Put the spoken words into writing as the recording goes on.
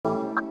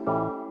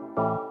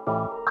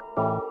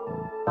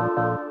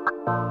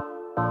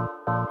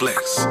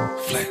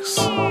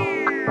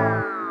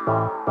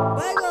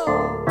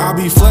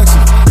be flexing.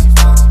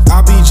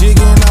 I be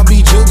jigging, I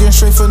be jigging,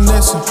 straight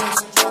finessing.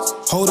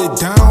 Hold it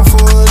down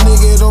for a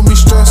nigga, don't be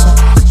stressing.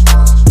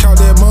 Count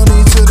that money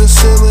to the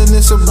ceiling,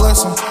 it's a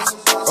blessing.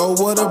 Oh,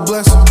 what a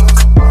blessing,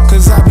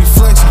 cause I be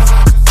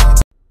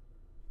flexing.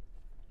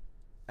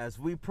 As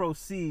we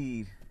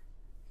proceed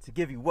to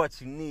give you what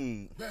you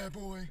need. Bad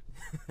boy.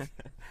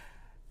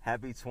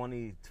 Happy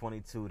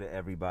 2022 to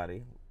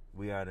everybody.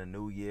 We are in a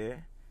new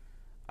year.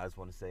 I just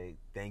want to say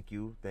thank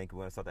you. Thank you.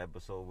 When I start the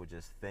episode, we'll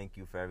just thank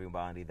you for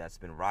everybody that's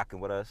been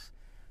rocking with us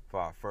for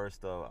our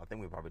first, I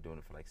think we're probably doing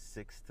it for like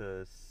 6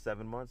 to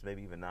 7 months,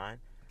 maybe even 9. I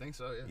think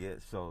so, yeah. Yeah,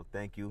 so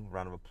thank you.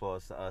 Round of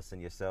applause to us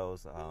and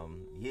yourselves.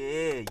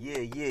 Yeah.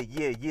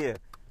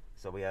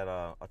 So we had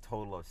a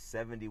total of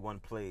 71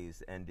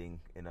 plays ending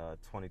in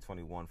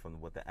 2021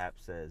 from what the app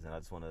says. And I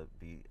just want to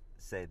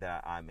say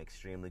that I'm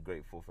extremely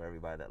grateful for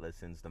everybody that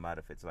listens, no matter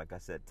if it's, like I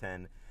said,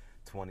 10,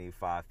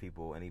 25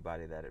 people,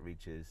 anybody that it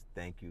reaches.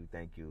 Thank you.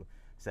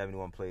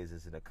 71 plays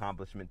is an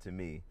accomplishment to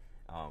me.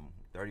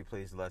 30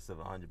 plays less of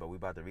 100, but we're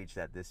about to reach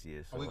that this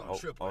year. So we're gonna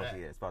triple that.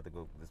 Yeah, it's about to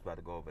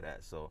go over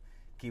that. So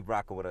keep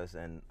rocking with us,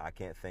 and I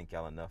can't thank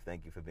y'all enough.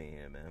 Thank you for being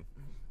here, man.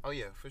 Oh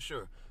yeah, for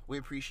sure. We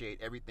appreciate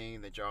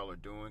everything that y'all are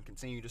doing.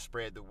 Continue to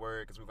spread the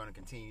word, because we're going to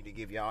continue to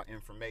give y'all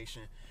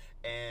information.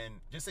 And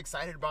just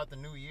excited about the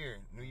new year.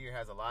 New year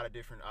has a lot of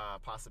different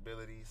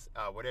possibilities.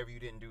 Whatever you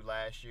didn't do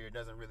last year, it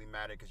doesn't really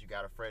matter, because you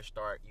got a fresh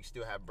start. You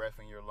still have breath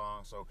in your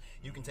lungs, so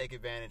you can take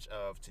advantage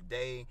of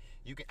today.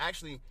 You can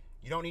actually,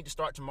 you don't need to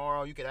start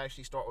tomorrow. You could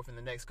actually start within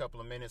the next couple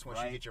of minutes once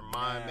you get your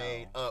mind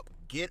made up.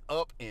 Get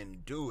up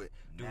and do it.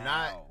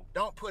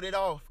 Don't put it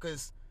off,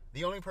 because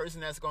the only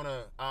person that's going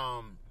to,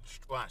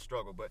 not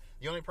struggle, but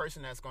the only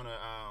person that's going to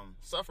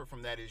suffer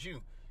from that is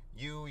you,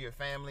 your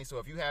family. So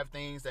if you have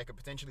things that could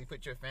potentially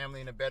put your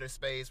family in a better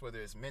space, whether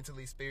it's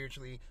mentally,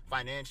 spiritually,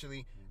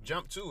 financially,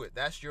 jump to it.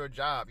 That's your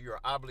job. You're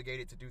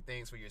obligated to do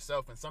things for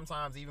yourself. And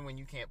sometimes even when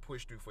you can't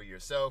push through for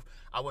yourself,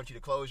 I want you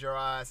to close your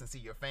eyes and see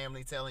your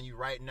family telling you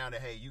right now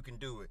that, hey, you can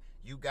do it.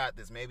 You got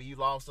this. Maybe you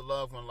lost a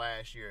loved one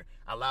last year.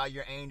 Allow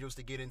your angels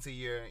to get into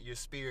your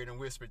spirit and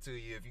whisper to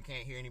you. If you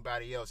can't hear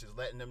anybody else, just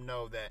letting them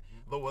know that,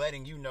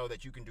 letting you know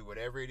that you can do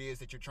whatever it is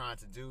that you're trying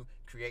to do.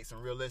 Create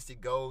some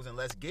realistic goals, and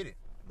let's get it.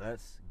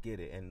 Let's get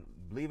it. And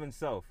believe in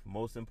self,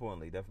 most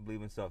importantly. Definitely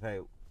believe in self.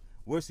 Hey,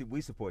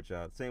 we support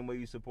y'all. Same way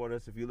you support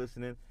us if you're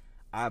listening.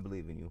 I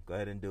believe in you. Go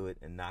ahead and do it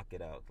and knock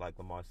it out, like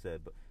Lamar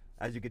said. But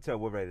as you can tell,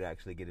 we're ready to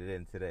actually get it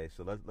in today.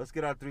 So let's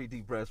get our 3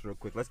 deep breaths real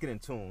quick. Let's get in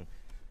tune.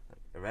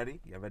 Ready?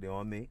 You ready?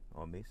 On me.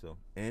 So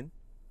in,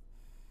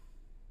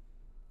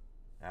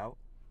 out,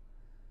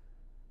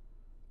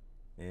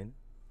 in,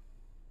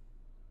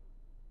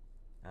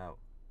 out,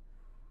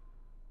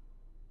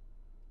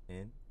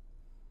 in,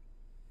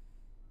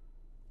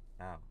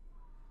 out.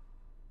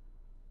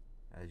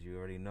 As you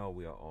already know,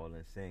 we are all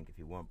in sync. If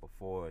you weren't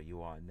before,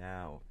 you are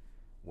now.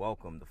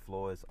 Welcome. The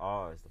floor is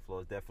ours. The floor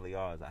is definitely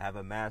ours. I have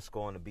a mask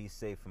on to be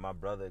safe for my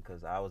brother,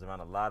 because I was around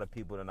a lot of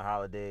people in the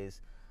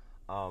holidays.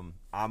 I'm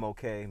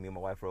okay. Me and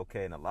my wife are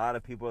okay. And a lot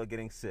of people are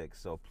getting sick.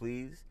 So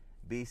please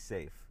be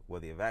safe.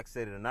 Whether you're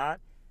vaccinated or not,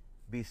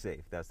 be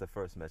safe. That's the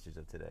first message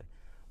of today.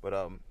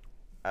 But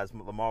as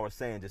Lamar was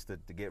saying, just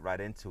to get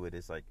right into it,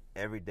 it's like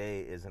every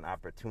day is an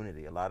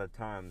opportunity. A lot of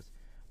times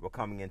we're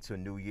coming into a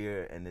new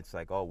year and it's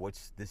like, oh,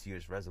 what's this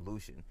year's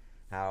resolution?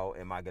 How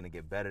am I going to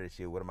get better this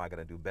year? What am I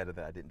going to do better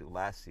that I didn't do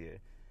last year?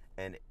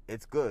 And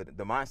it's good.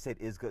 The mindset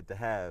is good to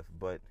have,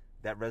 but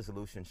that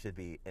resolution should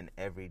be an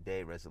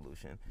everyday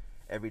resolution.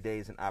 Every day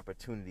is an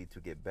opportunity to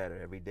get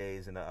better. Every day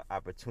is an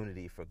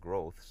opportunity for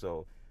growth.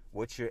 So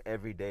what's your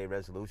everyday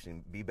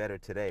resolution? Be better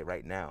today,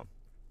 right now,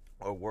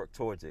 or work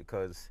towards it,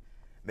 because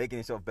making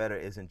yourself better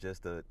isn't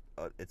just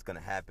it's going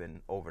to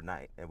happen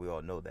overnight, and we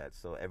all know that.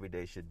 So every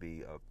day should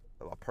be a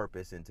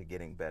purpose into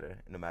getting better,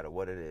 no matter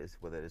what it is,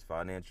 whether it's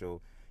financial,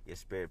 your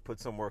spirit. Put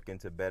some work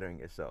into bettering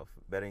yourself.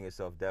 Bettering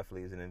yourself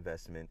definitely is an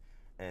investment,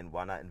 and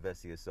why not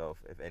invest in yourself,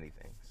 if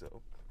anything?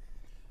 So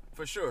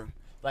for sure.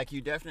 Like,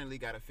 you definitely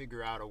got to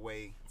figure out a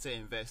way to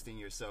invest in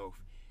yourself.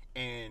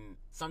 And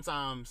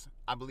sometimes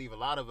I believe a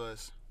lot of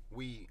us,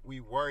 we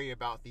worry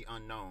about the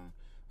unknown.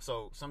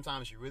 So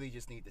sometimes you really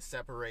just need to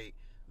separate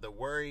the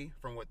worry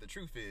from what the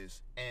truth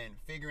is, and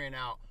figuring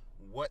out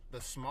what the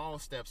small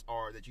steps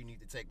are that you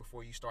need to take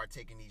before you start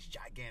taking these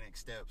gigantic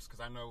steps. Because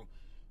I know,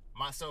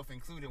 myself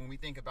included, when we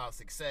think about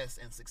success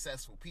and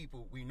successful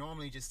people, we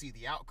normally just see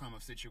the outcome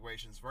of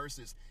situations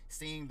versus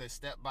seeing the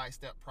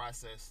step-by-step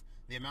process,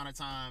 the amount of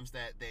times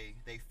that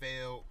they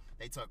failed,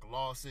 they took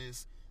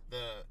losses,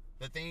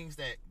 the things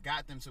that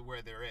got them to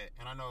where they're at.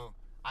 And I know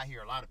I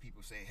hear a lot of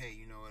people say, hey,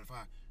 you know, if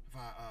I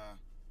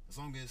as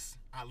long as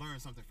I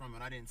learned something from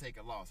it, I didn't take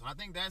a loss. And I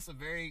think that's a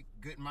very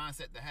good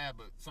mindset to have,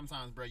 but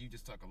sometimes, bro, you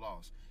just took a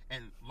loss.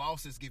 And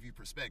losses give you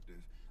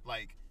perspective.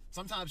 Like,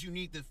 sometimes you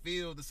need to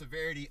feel the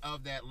severity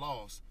of that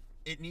loss.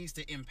 It needs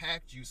to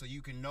impact you so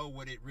you can know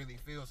what it really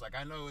feels like.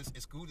 I know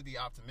it's cool to be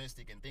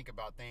optimistic and think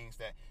about things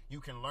that you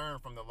can learn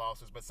from the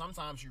losses, but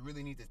sometimes you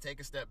really need to take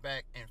a step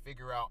back and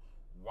figure out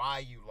why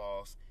you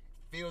lost,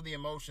 feel the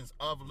emotions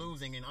of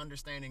losing and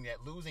understanding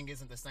that losing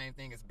isn't the same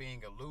thing as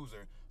being a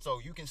loser. So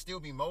you can still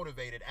be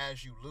motivated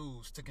as you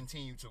lose to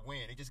continue to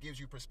win. It just gives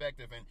you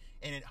perspective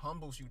and it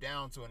humbles you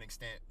down to an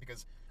extent,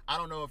 because I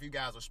don't know if you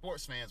guys are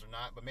sports fans or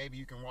not, but maybe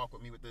you can walk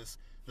with me with this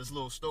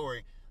little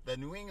story. The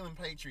New England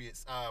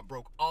Patriots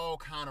broke all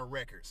kind of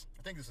records.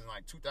 I think this was in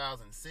like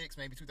 2006,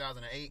 maybe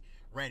 2008.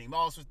 Randy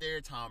Moss was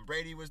there. Tom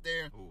Brady was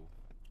there. Ooh.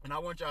 And I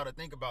want y'all to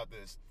think about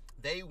this.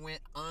 They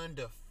went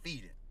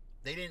undefeated.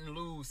 They didn't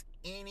lose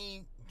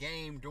any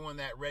game during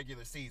that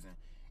regular season.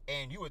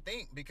 And you would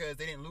think, because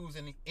they didn't lose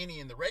any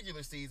in the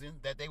regular season,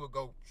 that they would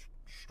go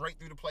straight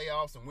through the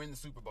playoffs and win the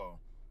Super Bowl.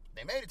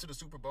 They made it to the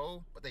Super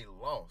Bowl, but they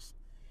lost.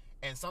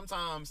 And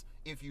sometimes,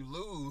 if you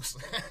lose,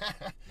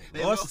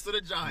 they lost to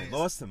the Giants.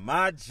 Lost to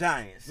my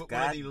Giants. One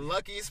of the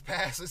luckiest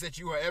passes that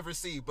you will ever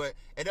see. But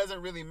it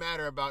doesn't really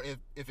matter about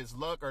if it's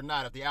luck or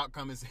not, if the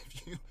outcome is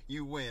if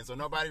you win. So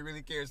nobody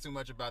really cares too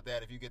much about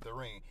that if you get the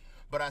ring.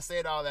 But I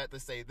said all that to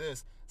say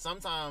this.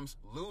 Sometimes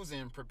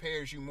losing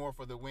prepares you more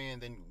for the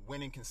win than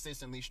winning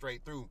consistently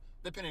straight through,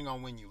 depending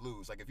on when you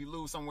lose. Like if you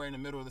lose somewhere in the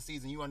middle of the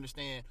season, you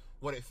understand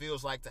what it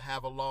feels like to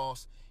have a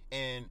loss,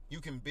 and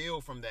you can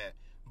build from that.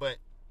 But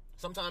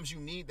sometimes you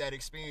need that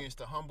experience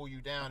to humble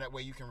you down. That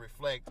way you can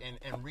reflect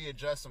and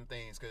readjust some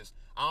things. Because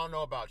I don't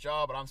know about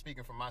y'all, but I'm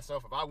speaking for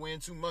myself. If I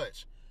win too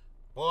much,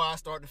 boy, I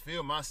start to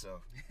feel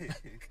myself.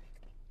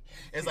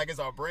 It's like it's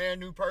a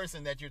brand new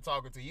person that you're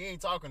talking to. You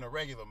ain't talking to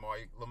regular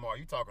Lamar.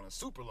 You talking to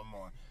super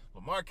Lamar.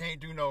 Lamar can't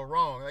do no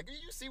wrong. Like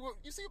you see what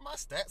my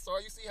stats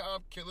are. You see how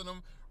I'm killing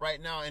them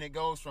right now, and it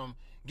goes from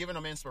giving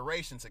them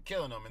inspiration to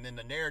killing them, and then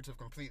the narrative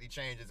completely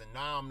changes. And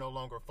now I'm no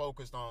longer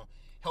focused on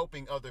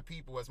helping other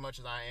people as much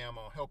as I am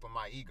on helping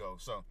my ego.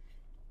 So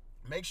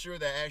make sure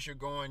that as you're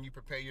going, you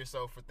prepare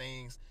yourself for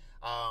things.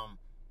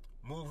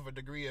 Move with a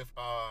degree of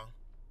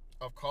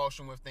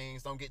caution with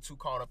things. Don't get too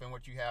caught up in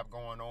what you have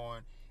going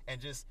on, and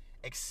just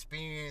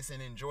experience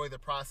and enjoy the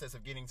process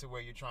of getting to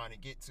where you're trying to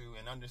get to,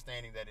 and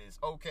understanding that it's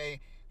okay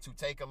to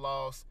take a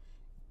loss,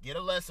 get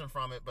a lesson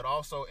from it, but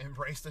also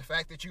embrace the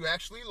fact that you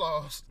actually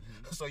lost,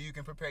 so you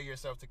can prepare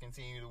yourself to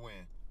continue to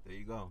win. There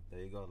you go.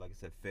 Like I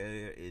said,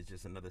 failure is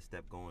just another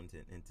step going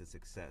into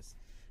success.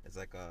 It's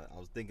like I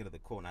was thinking of the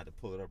quote, and I had to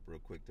pull it up real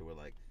quick. To where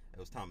like it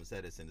was Thomas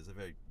Edison. It's a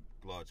very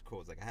large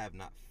quote. It's like, I have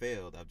not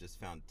failed. I've just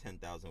found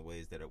 10,000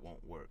 ways that it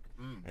won't work.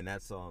 And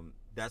that's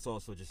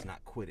also just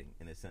not quitting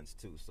in a sense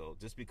too. So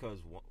just because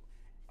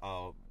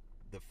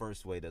the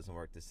first way doesn't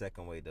work, the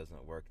second way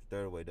doesn't work, the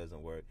third way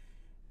doesn't work,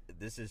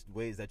 this is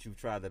ways that you've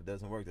tried that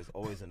doesn't work. There's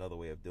always another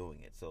way of doing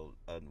it. So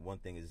one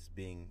thing is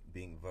being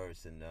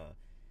versed and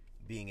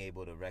being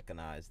able to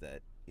recognize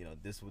that, you know,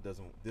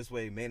 this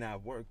way may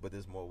not work, but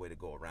there's more way to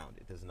go around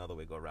it. There's another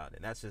way to go around it.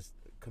 And that's just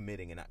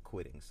committing and not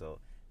quitting. So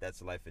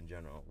that's life in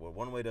general. Where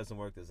one way doesn't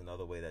work, there's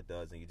another way that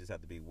does, and you just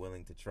have to be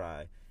willing to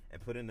try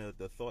and put in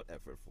the thought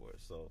effort for it.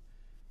 So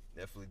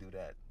definitely do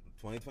that.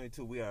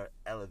 2022, we are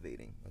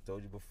elevating. I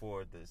told you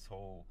before, this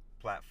whole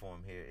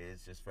platform here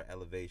is just for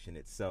elevation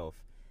itself,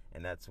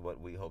 and that's what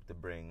we hope to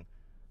bring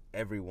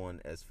everyone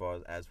as far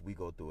as we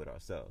go through it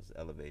ourselves,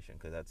 elevation,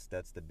 because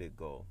that's the big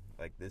goal.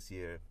 Like this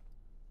year,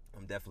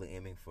 I'm definitely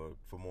aiming for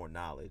more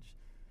knowledge,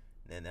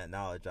 and that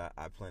knowledge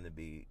I plan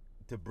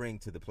to bring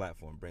to the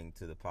platform, bring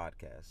to the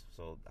podcast.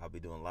 So I'll be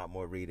doing a lot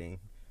more reading.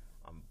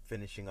 I'm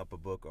finishing up a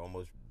book,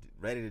 almost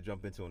ready to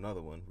jump into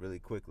another one really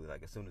quickly,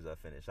 like as soon as I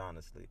finish,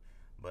 honestly.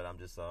 But I'm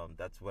just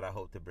that's what I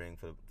hope to bring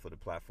for the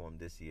platform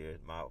this year.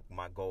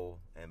 My goal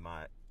and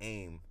my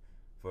aim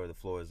for the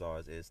Floor is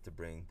Ours is to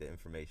bring the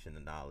information,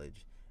 the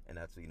knowledge, and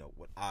that's, you know,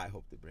 what I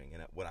hope to bring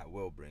and what I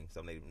will bring.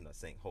 So I'm not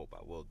saying hope,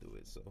 I will do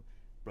it. So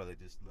brother,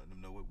 just let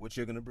them know what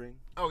you're gonna bring.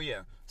 Oh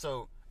yeah,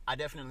 so I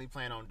definitely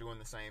plan on doing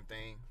the same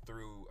thing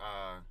through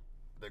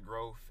the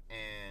growth,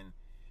 and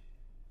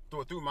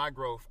through my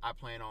growth, I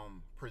plan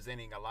on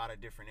presenting a lot of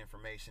different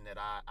information that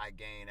I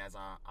gain as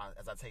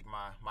I take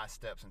my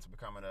steps into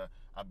becoming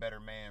a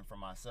better man for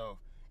myself.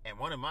 And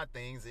one of my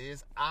things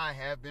is I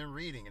have been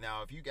reading.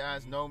 Now, if you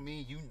guys know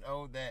me, you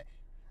know that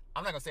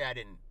I'm not gonna say I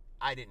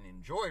didn't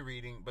enjoy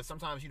reading, but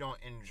sometimes you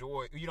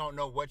don't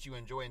know what you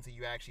enjoy until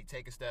you actually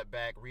take a step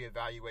back,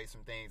 reevaluate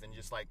some things, and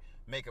just like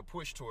make a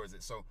push towards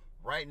it. So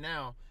right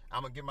now,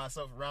 I'm gonna give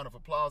myself a round of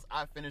applause.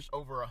 I finished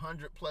over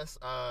 100 plus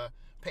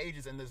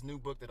pages in this new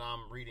book that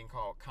I'm reading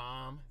called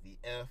Calm the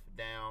F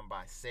Down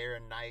by Sarah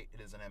Knight.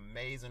 It is an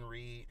amazing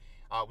read.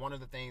 One of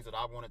the things that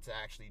I wanted to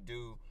actually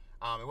do,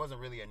 it wasn't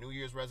really a New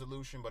Year's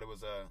resolution, but it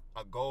was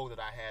a goal that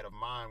I had of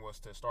mine, was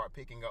to start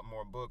picking up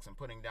more books and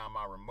putting down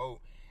my remote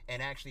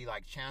and actually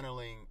like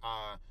channeling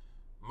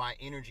my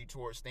energy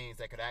towards things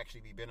that could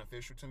actually be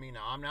beneficial to me.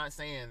 Now, I'm not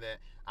saying that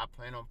I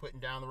plan on putting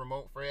down the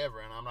remote forever,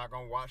 and I'm not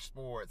going to watch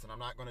sports, and I'm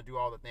not going to do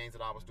all the things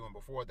that I was doing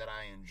before that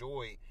I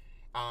enjoyed.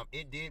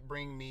 It did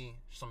bring me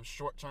some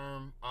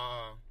short-term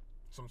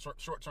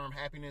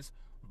happiness,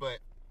 but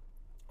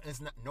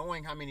it's not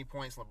knowing how many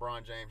points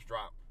LeBron James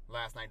dropped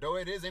last night. Though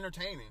it is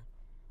entertaining,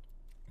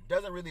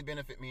 doesn't really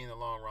benefit me in the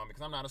long run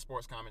because I'm not a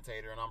sports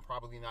commentator and I'm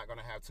probably not going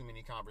to have too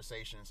many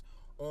conversations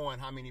on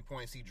how many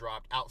points he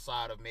dropped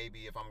outside of maybe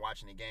if I'm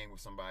watching a game with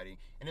somebody.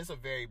 And it's a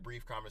very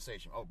brief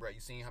conversation. Oh, Brett,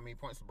 you seen how many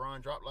points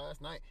LeBron dropped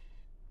last night?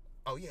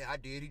 Oh, yeah, I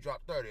did. He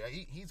dropped 30.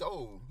 He's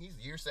old. He's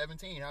year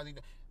 17. How's he?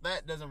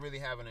 That doesn't really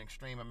have an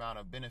extreme amount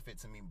of benefit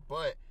to me.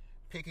 But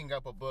picking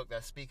up a book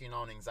that's speaking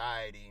on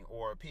anxiety,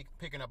 or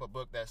picking up a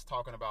book that's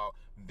talking about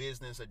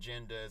business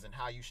agendas and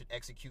how you should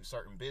execute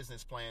certain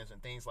business plans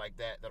and things like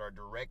that that are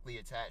directly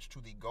attached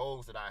to the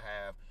goals that I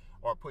have,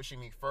 or pushing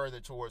me further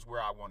towards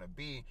where I want to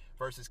be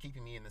versus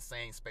keeping me in the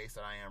same space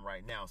that I am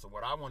right now. So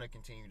what I want to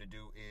continue to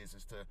do is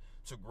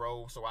to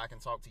grow so I can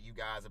talk to you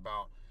guys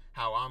about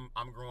how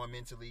I'm growing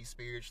mentally,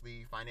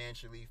 spiritually,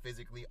 financially,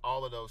 physically,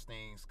 all of those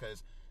things,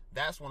 because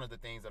that's one of the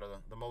things that are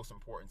the most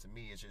important to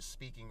me, is just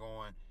speaking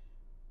on,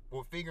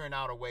 well, figuring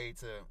out a way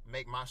to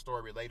make my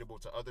story relatable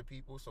to other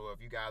people. So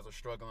if you guys are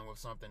struggling with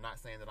something, not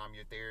saying that I'm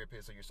your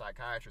therapist or your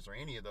psychiatrist or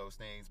any of those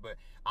things, but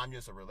I'm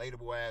just a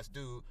relatable ass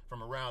dude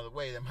from around the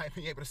way that might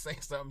be able to say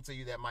something to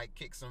you that might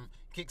kick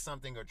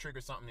something or trigger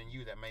something in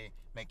you that may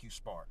make you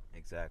spark.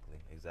 Exactly.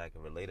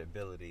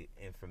 Relatability,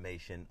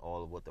 information,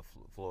 all of what the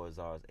Floors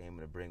are is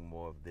aiming to bring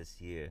more of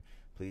this year.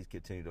 Please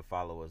continue to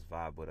follow us,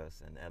 vibe with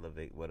us, and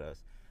elevate with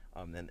us.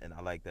 And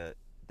I like that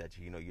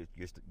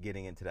you're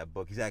getting into that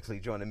book. He's actually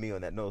joining me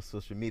on that no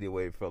social media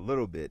wave for a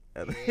little bit,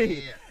 at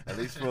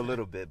least for a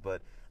little bit.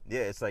 But yeah,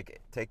 it's like,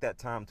 take that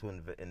time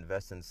to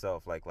invest in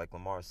self. Like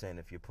Lamar was saying,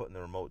 if you're putting the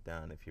remote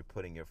down, if you're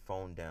putting your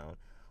phone down,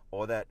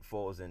 all that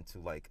falls into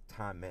like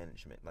time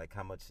management. Like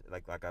how much,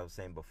 like I was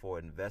saying before,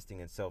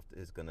 investing in self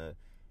is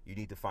you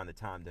need to find the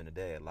time during the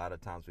day. A lot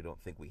of times we don't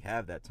think we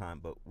have that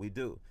time, but we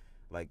do.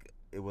 Like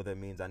whether it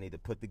means I need to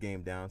put the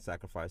game down,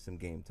 sacrifice some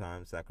game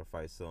time,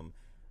 sacrifice some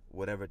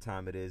whatever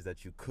time it is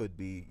that you could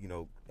be,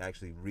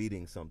 actually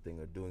reading something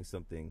or doing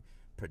something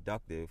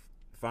productive.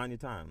 Find your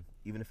time,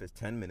 even if it's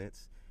 10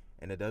 minutes,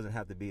 and it doesn't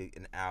have to be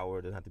an hour.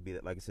 It doesn't have to be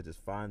that. Like I said,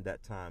 just find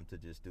that time to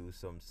just do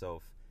some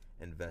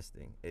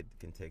self-investing. It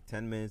can take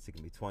 10 minutes. It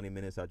can be 20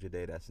 minutes out your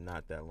day. That's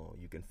not that long.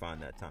 You can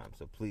find that time.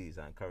 So please,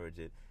 I encourage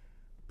it.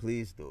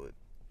 Please do it.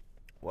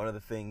 One of the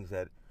things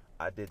that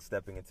I did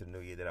stepping into the new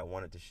year that I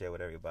wanted to share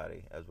with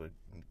everybody as we're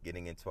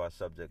getting into our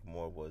subject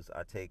more was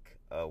I take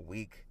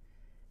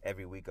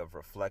every week of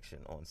reflection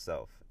on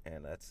self,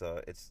 and that's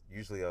it's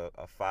usually a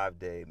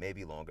 5-day,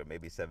 maybe longer,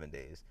 maybe 7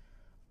 days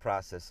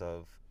process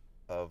of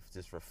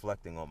just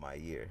reflecting on my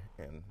year.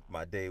 And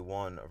my day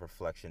one of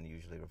reflection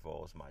usually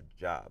revolves my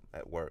job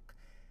at work,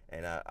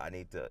 and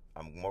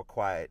I'm more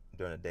quiet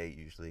during the day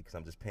usually because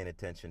I'm just paying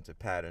attention to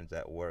patterns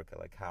at work,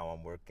 like how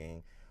I'm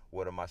working,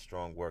 what are my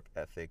strong work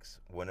ethics,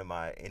 when am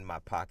I in my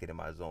pocket, in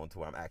my zone to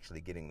where I'm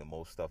actually getting the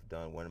most stuff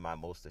done, when am I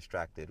most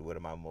distracted, what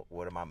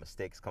are my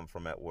mistakes come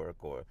from at work,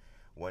 or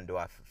when do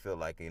I feel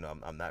like,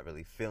 I'm not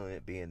really feeling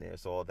it being there.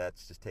 So all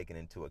that's just taken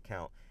into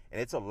account. And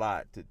it's a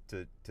lot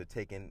to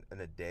take in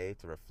a day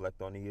to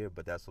reflect on the year,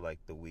 but that's what like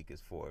the week is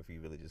for, if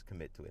you really just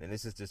commit to it. And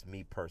this is just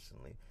me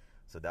personally.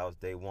 So that was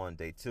day one.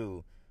 Day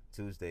two,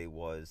 Tuesday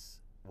was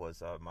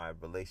my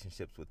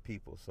relationships with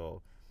people.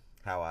 So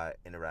how I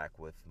interact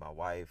with my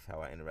wife,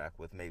 how I interact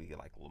with maybe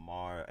like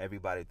Lamar,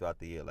 everybody throughout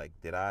the year. Like,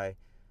 did I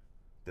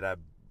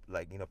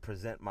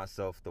present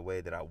myself the way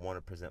that I want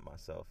to present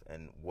myself,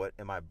 and what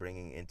am I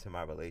bringing into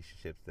my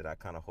relationships that I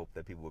kind of hope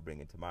that people will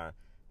bring into my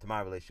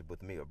relationship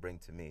with me or bring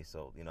to me.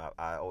 So,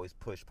 I always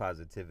push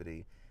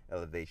positivity,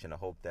 elevation. I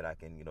hope that I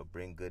can,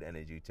 bring good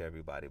energy to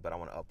everybody, but I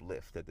want to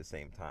uplift at the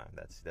same time.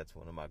 That's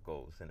one of my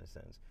goals in a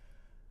sense.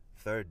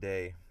 Third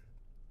day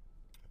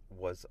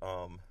was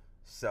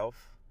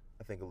self.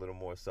 I think a little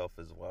more self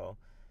as well.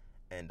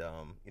 And,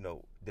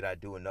 did I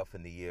do enough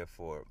in the year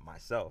for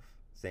myself?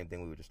 Same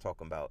thing we were just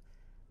talking about,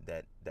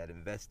 that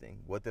investing.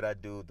 What did I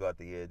do throughout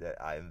the year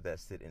that I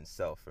invested in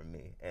self for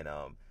me? And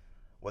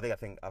one thing I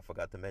think I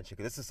forgot to mention,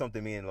 because this is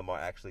something me and Lamar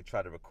actually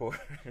tried to record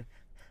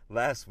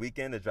last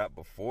weekend to drop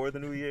before the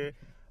new year,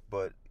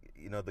 but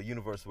the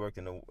universe worked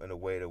in a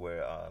way to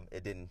where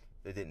it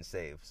didn't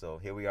save. So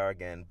here we are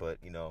again, but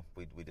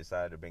we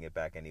decided to bring it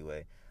back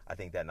anyway. I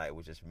think that night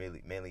was just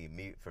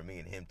mainly for me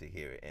and him to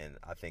hear it, and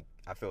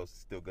I feel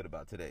still good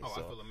about today. Oh,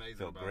 so I feel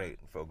amazing.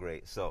 Feel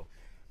great. So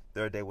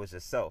third day was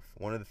just self.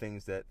 One of the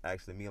things that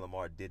actually me and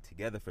Lamar did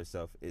together for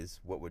self is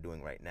what we're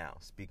doing right now,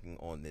 speaking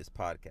on this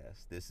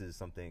podcast. This is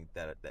something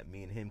that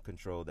me and him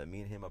control, that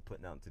me and him are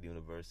putting out into the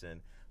universe,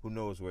 and who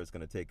knows where it's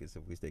going to take us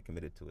if we stay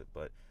committed to it.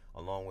 But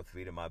along with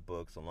reading my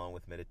books, along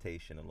with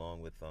meditation,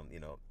 along with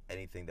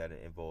anything that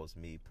involves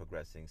me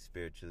progressing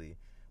spiritually,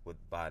 with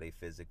body,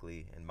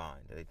 physically, and mind,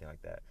 anything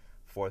like that.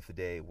 Fourth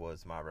day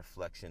was my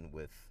reflection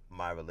with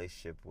my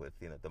relationship with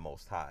the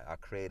Most High, our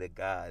Creator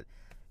God,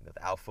 the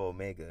Alpha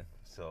Omega.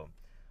 So,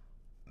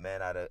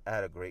 man, I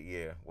had a great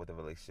year with the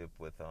relationship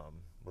with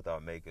our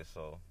Maker.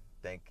 So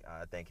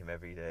I thank Him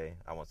every day.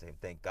 I want to say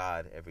thank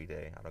God every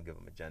day. I don't give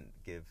Him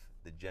give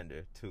the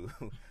gender to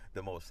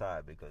the Most High,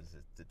 because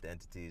the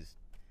entities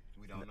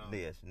we don't know.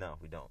 Yes, no,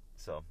 we don't.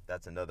 So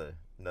that's another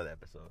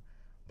episode.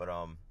 But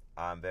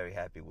I'm very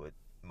happy with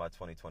my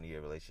 2020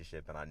 year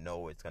relationship, and I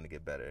know it's going to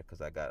get better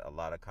because I got a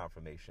lot of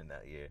confirmation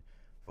that year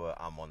for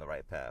I'm on the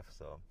right path.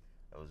 So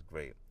that was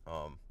great.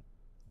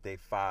 Day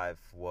 5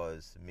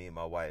 was me and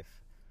my wife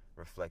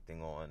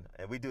reflecting on,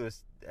 and we do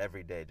this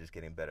every day, just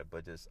getting better,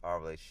 but just our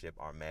relationship,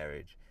 our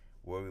marriage,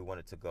 where we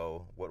wanted to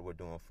go, what we're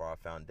doing for our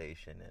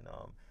foundation, and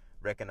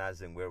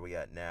recognizing where we're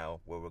at now,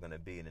 where we're going to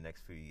be in the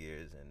next few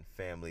years, and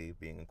family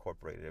being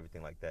incorporated,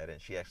 everything like that.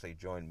 And she actually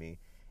joined me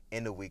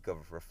in the week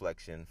of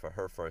reflection for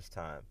her first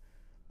time.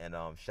 And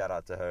shout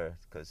out to her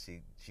because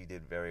she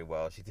did very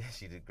well. She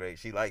did great.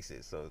 She likes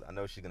it, so I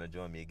know she's gonna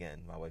join me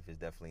again. My wife is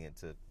definitely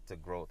into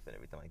growth and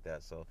everything like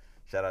that. So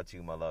shout out to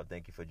you, my love.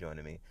 Thank you for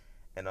joining me.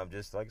 And I'm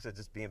just, like I said,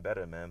 just being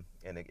better, man.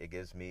 And it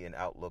gives me an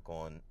outlook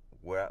on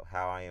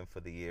how I am for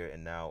the year,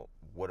 and now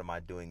what am I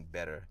doing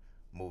better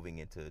moving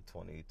into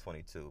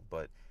 2022.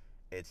 But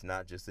it's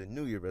not just a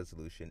New Year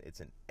resolution.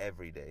 It's an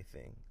everyday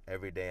thing.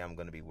 Every day I'm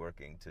gonna be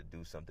working to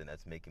do something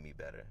that's making me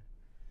better.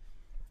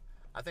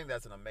 I think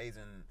that's an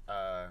amazing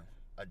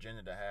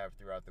agenda to have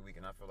throughout the week,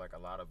 and I feel like a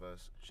lot of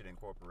us should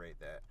incorporate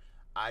that.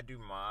 I do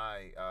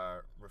my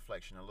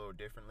reflection a little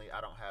differently. I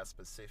don't have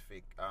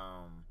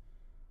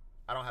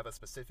a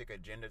specific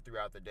agenda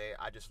throughout the day.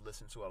 I just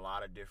listen to a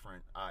lot of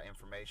different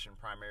information,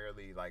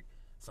 primarily like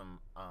some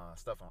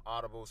stuff on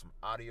Audible, some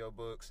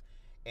audiobooks,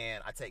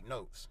 and I take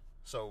notes.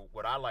 So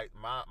what I like,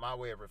 my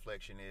way of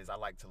reflection is I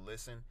like to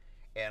listen,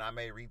 and I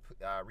may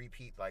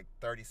repeat like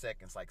 30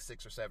 seconds, like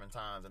 6 or 7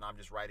 times, and I'm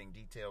just writing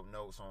detailed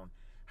notes on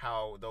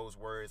how those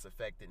words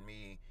affected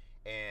me,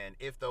 and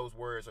if those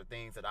words are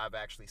things that I've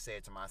actually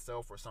said to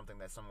myself, or something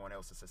that someone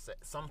else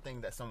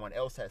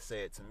has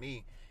said to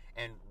me,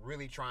 and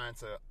really trying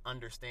to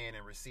understand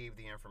and receive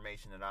the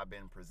information that I've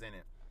been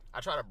presented. I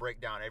try to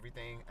break down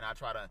everything, and I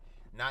try to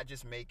not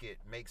just make it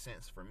make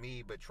sense for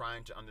me, but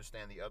trying to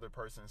understand the other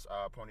person's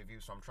point of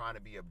view. So I'm trying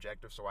to be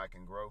objective so I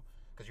can grow,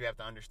 because you have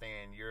to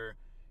understand your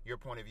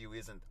point of view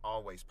isn't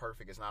always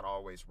perfect. It's not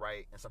always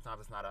right. And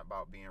sometimes it's not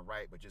about being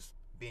right, but just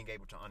being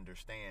able to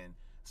understand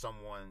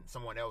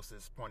someone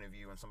else's point of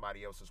view and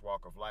somebody else's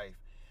walk of life.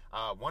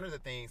 One of the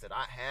things that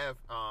I have,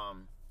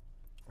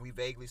 we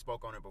vaguely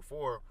spoke on it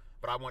before,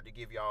 but I want to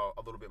give y'all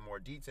a little bit more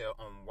detail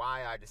on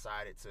why I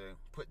decided to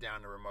put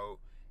down the remote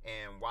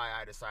and why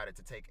I decided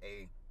to take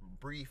a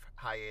brief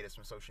hiatus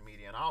from social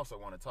media. And I also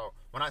want to talk,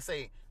 when I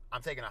say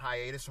I'm taking a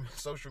hiatus from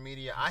social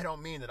media, I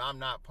don't mean that I'm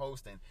not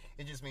posting.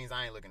 It just means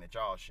I ain't looking at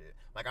y'all shit.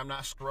 Like, I'm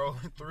not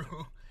scrolling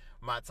through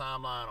my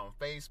timeline on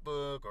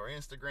Facebook or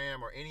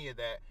Instagram or any of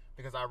that,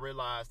 because I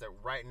realize that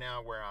right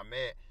now where I'm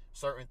at,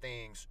 certain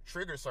things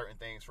trigger certain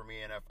things for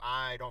me. And if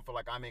I don't feel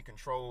like I'm in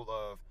control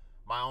of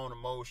my own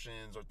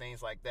emotions or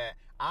things like that,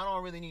 I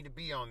don't really need to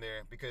be on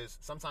there, because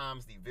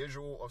sometimes the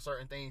visual of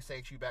certain things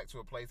takes you back to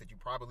a place that you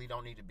probably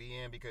don't need to be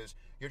in, because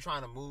you're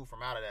trying to move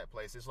from out of that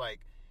place. It's like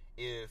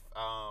if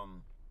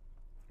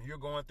you're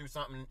going through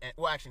something,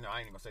 well, actually, no, I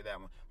ain't even gonna say that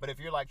one. But if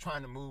you're like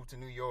trying to move to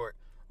New York,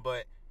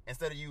 but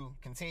instead of you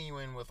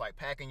continuing with like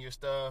packing your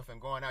stuff and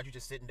going out, you're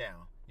just sitting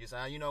down. You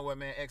say, you know what,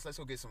 man, X, let's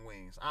go get some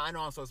wings. I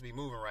know I'm supposed to be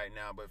moving right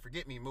now, but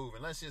forget me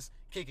moving. Let's just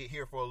kick it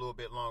here for a little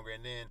bit longer.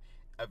 And then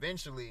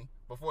eventually,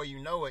 before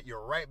you know it,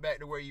 you're right back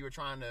to where you were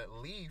trying to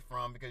leave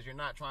from, because you're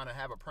not trying to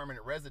have a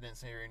permanent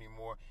residence here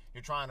anymore.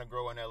 You're trying to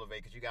grow and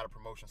elevate because you got a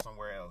promotion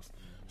somewhere else.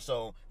 Mm-hmm.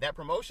 So that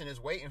promotion is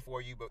waiting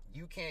for you, but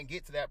you can't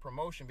get to that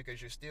promotion because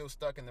you're still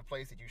stuck in the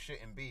place that you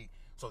shouldn't be.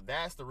 So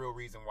that's the real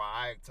reason why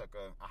I took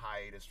a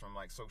hiatus from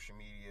like social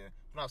media.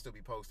 But I'll still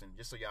be posting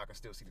just so y'all can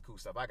still see the cool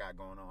stuff I got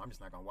going on. I'm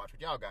just not going to watch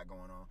what y'all got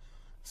going on.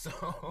 So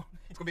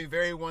it's going to be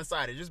very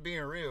one-sided, just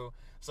being real.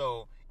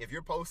 So if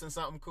you're posting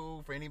something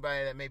cool for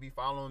anybody that may be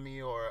following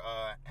me or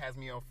has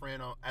me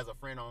as a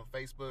friend on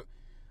Facebook,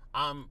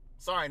 I'm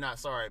sorry, not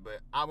sorry, but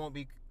I won't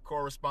be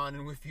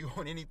corresponding with you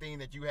on anything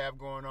that you have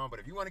going on. But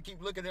if you want to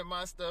keep looking at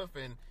my stuff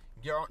and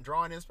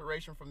drawing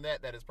inspiration from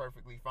that, that is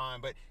perfectly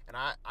fine. And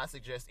I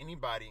suggest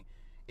anybody,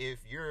 if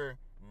you're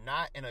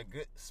not in a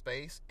good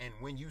space, and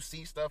when you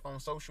see stuff on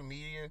social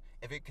media,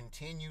 if it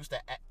continues to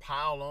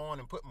pile on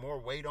and put more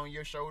weight on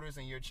your shoulders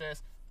and your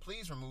chest,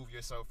 please remove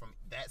yourself from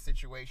that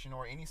situation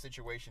or any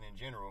situation in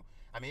general.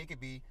 I mean, it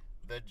could be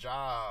the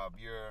job,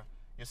 your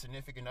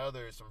significant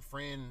other, some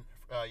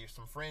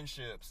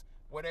friendships,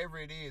 whatever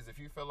it is. If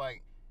you feel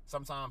like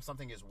sometimes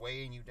something is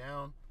weighing you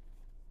down,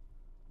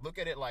 look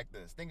at it like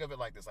this. Think of it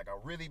like this, like a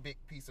really big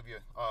piece of your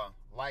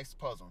life's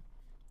puzzle.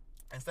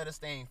 Instead of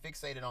staying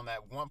fixated on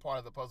that one part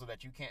of the puzzle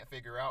that you can't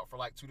figure out for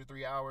like 2 to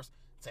 3 hours,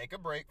 take a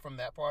break from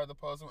that part of the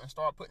puzzle and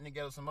start putting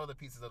together some other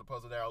pieces of the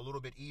puzzle that are a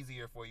little bit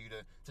easier for you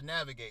to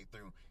navigate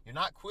through. You're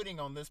not quitting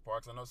on this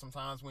part, because I know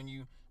sometimes when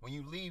you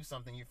leave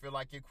something, you feel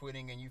like you're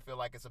quitting and you feel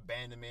like it's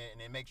abandonment,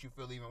 and it makes you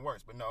feel even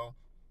worse. But no,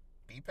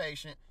 be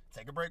patient.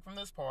 Take a break from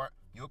this part.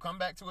 You'll come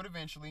back to it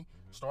eventually.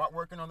 Mm-hmm. Start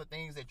working on the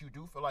things that you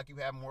do feel like you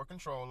have more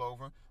control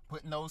over,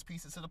 putting those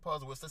pieces to the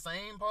puzzle. It's the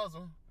same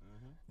puzzle.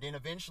 Then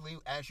eventually,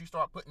 as you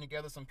start putting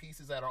together some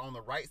pieces that are on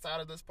the right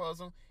side of this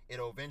puzzle,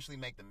 it'll eventually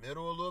make the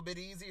middle a little bit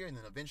easier, and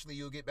then eventually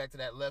you'll get back to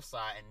that left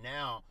side, and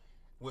now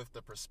with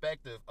the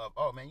perspective of,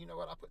 oh man, you know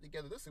what, I put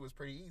together this, it was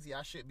pretty easy,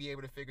 I should be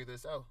able to figure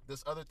this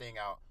other thing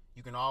out.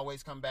 You can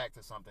always come back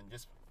to something.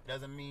 Just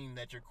doesn't mean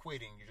that you're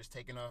quitting. You're just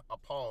taking a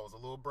pause, a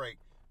little break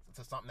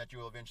to something that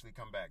you'll eventually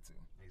come back to.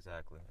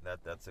 Exactly. That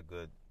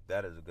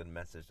is a good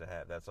message to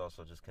have. That's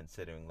also just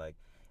considering, like,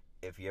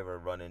 if you ever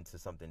run into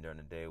something during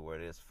the day where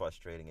it is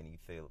frustrating and you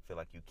feel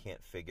like you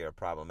can't figure a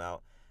problem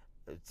out,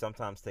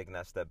 sometimes taking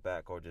that step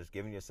back or just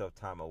giving yourself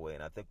time away.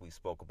 And I think we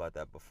spoke about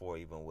that before,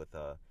 even with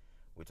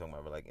we're talking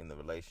about like in the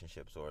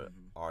relationships or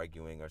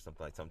arguing or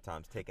something. Like,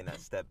 sometimes taking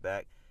that step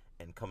back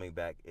and coming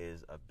back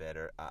is a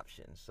better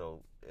option.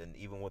 So, and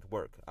even with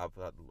work, I've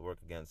had to work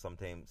again.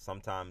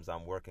 Sometimes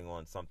I'm working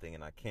on something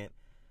and I can't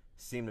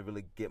seem to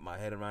really get my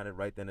head around it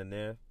right then and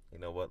there. You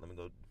know what? Let me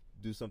go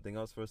do something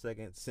else for a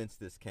second. Since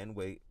this can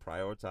wait,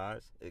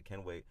 prioritize. It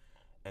can wait,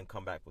 and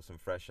come back with some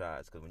fresh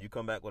eyes. Because when you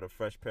come back with a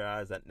fresh pair of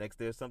eyes that next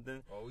day or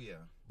something, oh yeah,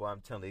 boy, I'm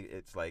telling you,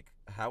 it's like,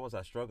 how was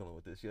I struggling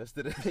with this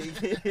yesterday?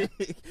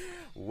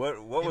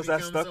 what was I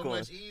stuck on?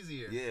 It becomes so much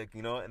easier. Yeah,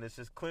 you know, and it's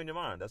just clearing your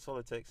mind. That's all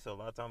it takes. So a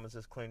lot of times it's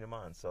just clearing your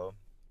mind. So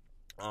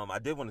I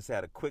did want to say I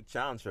had a quick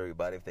challenge for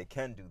everybody if they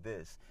can do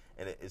this.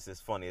 And it's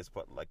just funny. It's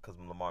like, because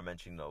Lamar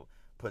mentioned, you know,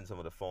 putting some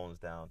of the phones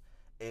down.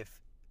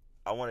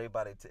 I want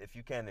everybody to, if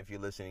you can, if you're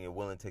listening, you're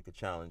willing to take the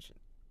challenge,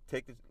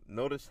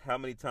 notice how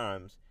many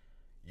times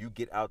you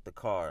get out the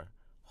car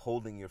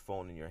holding your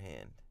phone in your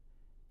hand.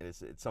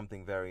 It's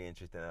something very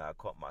interesting that I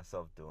caught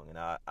myself doing, and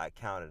I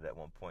counted at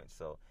one point.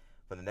 So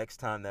for the next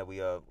time that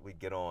we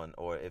get on,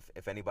 or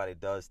if anybody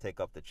does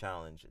take up the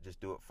challenge, just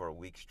do it for a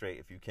week straight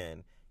if you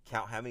can.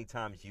 Count how many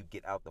times you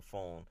get out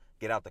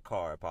the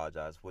car,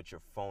 with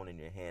your phone in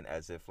your hand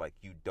as if like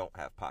you don't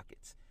have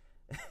pockets.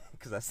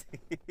 Because I see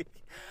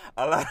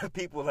a lot of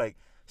people like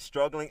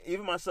struggling.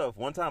 Even myself,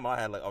 one time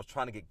I was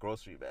trying to get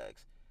grocery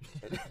bags,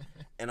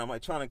 and I'm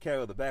like trying to carry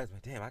all the bags.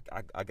 But damn,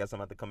 I guess I'm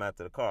gonna have to come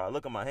after the car. I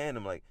look at my hand,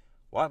 I'm like,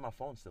 why is my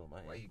phone still in my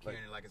hand? Why are you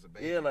carrying it like it's a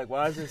baby? Yeah, like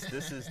why is this?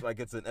 This is like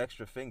it's an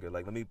extra finger.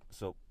 Like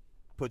so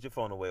put your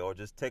phone away or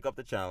just take up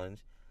the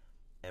challenge,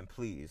 and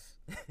please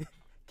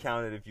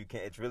count it if you can.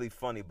 It's really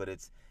funny, but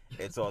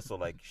it's also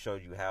like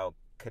shows you how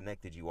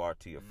connected you are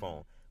to your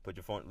phone.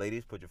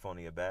 Ladies, put your phone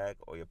in your bag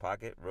or your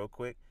pocket real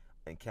quick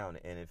and count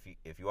it. And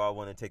if you all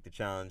want to take the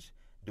challenge,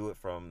 do it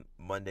from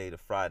Monday to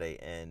Friday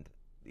and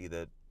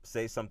either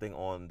say something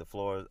on the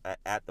floor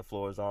at the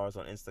Floor Is Ours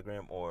on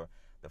Instagram or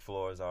the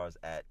Floor Is Ours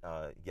at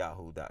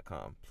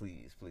yahoo.com.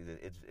 Please.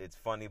 It's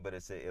funny, but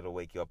it'll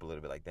wake you up a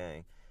little bit. Like,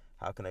 dang,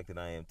 how connected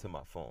I am to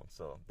my phone.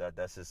 So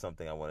that's just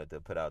something I wanted to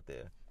put out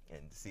there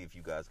and see if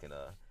you guys can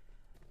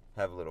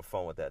have a little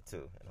fun with that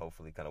too, and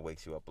hopefully kind of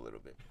wakes you up a little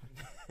bit.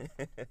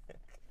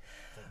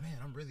 Like, man,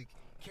 I'm really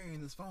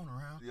carrying this phone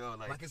around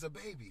like it's a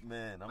baby.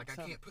 Man, I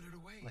can't put it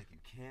away. Like you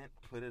can't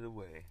put it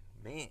away,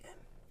 man.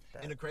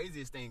 And the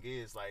craziest thing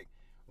is, like,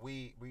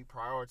 we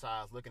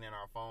prioritize looking at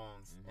our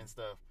phones and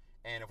stuff.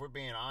 And if we're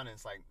being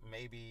honest, like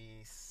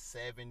maybe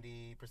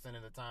 70%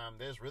 of the time,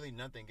 there's really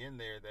nothing in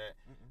there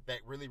that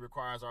really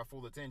requires our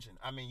full attention.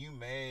 I mean, you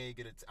may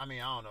get I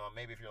don't know,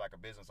 maybe if you're like a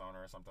business owner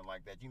or something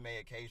like that, you may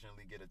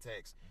occasionally get a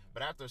text.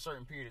 But after a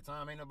certain period of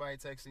time, ain't nobody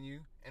texting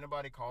you, ain't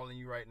nobody calling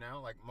you right now.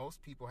 Like,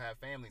 most people have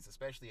families,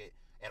 especially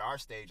at our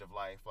stage of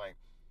life. Like,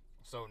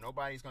 so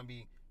nobody's going to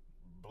be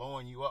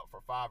blowing you up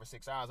for 5 or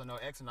 6 hours. I know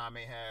X and I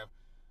may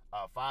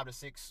have 5 to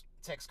 6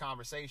 text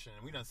conversation,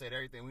 and we done said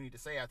everything we need to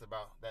say after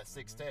about that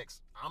 6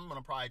 texts. I'm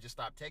gonna probably just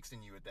stop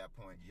texting you at that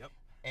point. Yep.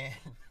 And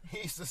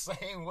he's the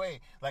same way.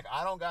 Like,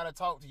 I don't gotta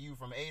talk to you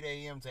from 8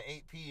 a.m. to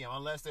 8 p.m.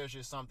 unless there's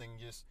just something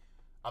just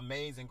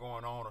amazing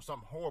going on or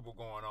something horrible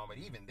going on. But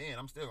even then,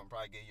 I'm still gonna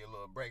probably give you a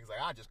little break. It's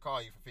like, I'll just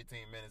call you for 15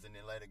 minutes and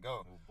then let it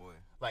go. Oh boy.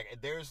 Like,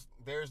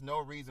 there's no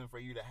reason for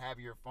you to have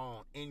your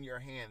phone in your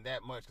hand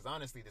that much, because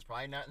honestly, there's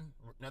probably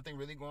nothing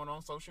really going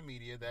on social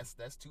media that's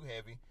too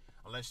heavy.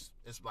 Unless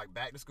it's like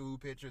back to school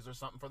pictures or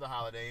something for the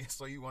holidays,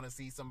 so you want to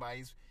see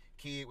somebody's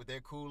kid with their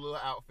cool little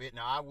outfit.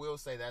 Now, I will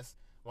say that's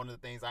one of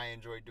the things I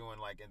enjoy doing,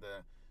 like in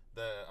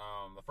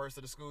the first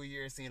of the school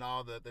year, seeing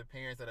all the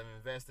parents that have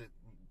invested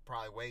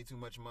probably way too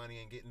much money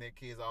and getting their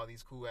kids all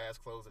these cool ass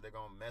clothes that they're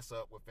gonna mess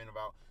up within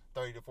about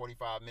 30 to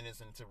 45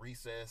 minutes into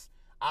recess.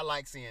 I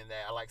like seeing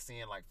that. I like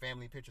seeing like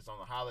family pictures on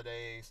the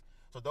holidays.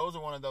 So those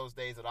are one of those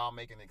days that I'll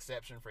make an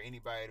exception for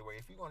anybody, to where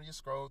if you want to just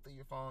scroll through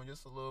your phone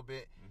just a little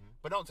bit,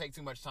 but don't take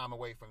too much time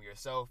away from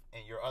yourself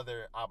and your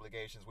other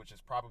obligations, which is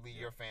probably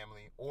your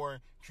family or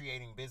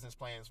creating business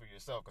plans for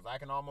yourself. Because I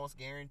can almost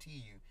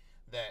guarantee you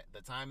that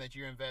the time that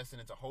you're investing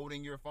into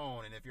holding your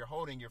phone, and if you're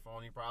holding your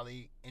phone, you're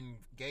probably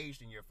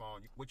engaged in your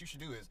phone. What you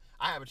should do is,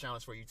 I have a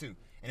challenge for you too,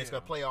 and it's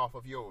going to play off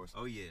of yours.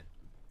 Oh yeah.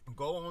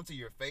 Go onto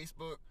your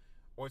Facebook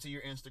or to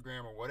your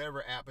Instagram or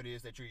whatever app it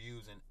is that you're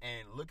using,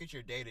 and look at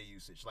your data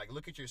usage. Like,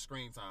 look at your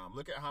screen time.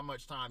 Look at how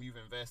much time you've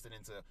invested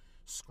into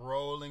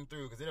scrolling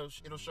through, because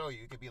it'll show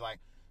you. It could be like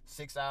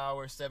 6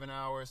 hours, 7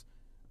 hours.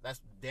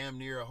 That's damn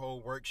near a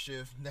whole work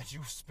shift that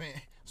you spent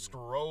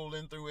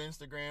scrolling through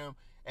Instagram.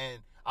 And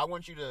I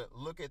want you to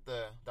look at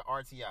the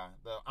RTI. I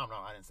don't know,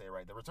 I didn't say it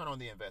right. The return on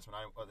the investment.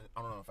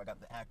 I don't know if I got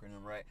the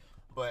acronym right,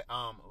 but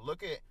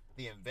look at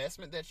the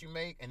investment that you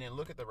make, and then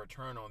look at the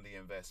return on the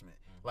investment.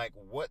 Like,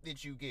 what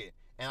did you get?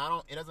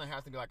 And it doesn't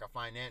have to be like a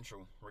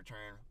financial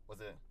return.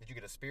 Did you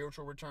get a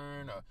spiritual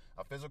return,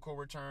 a physical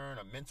return,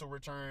 a mental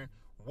return?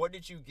 What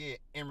did you get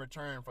in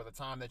return for the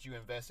time that you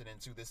invested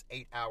into this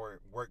 8-hour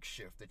work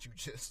shift that you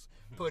just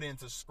put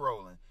into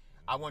scrolling?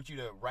 I want you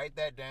to write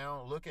that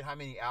down. Look at how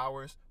many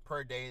hours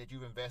per day that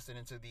you've invested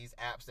into these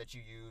apps that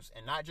you use,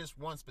 and not just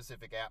one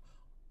specific app,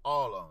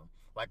 all of them.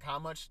 Like, how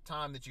much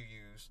time that you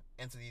use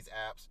into these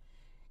apps.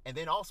 And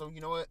then also,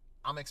 you know what?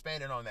 I'm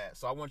expanding on that.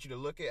 So I want you to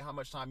look at how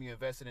much time you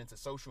invested into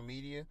social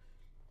media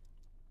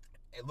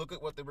and look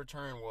at what the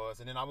return was.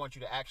 And then I want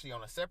you to actually,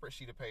 on a separate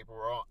sheet of paper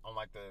or on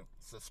like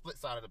the split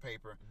side of the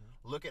paper,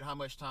 look at how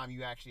much time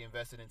you actually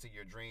invested into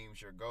your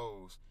dreams, your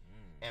goals,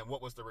 and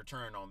what was the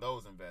return on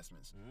those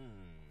investments.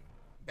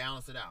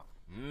 Balance it out.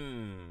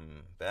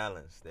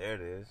 Balance. There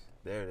it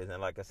is.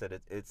 And like I said,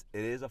 it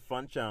is a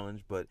fun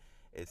challenge, but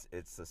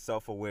it's a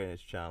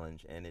self-awareness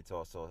challenge, and it's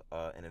also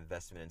an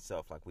investment in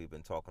self, like we've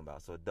been talking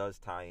about. So it does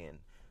tie in.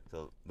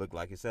 So look,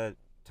 like you said,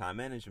 time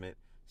management.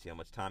 See how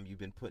much time you've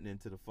been putting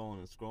into the phone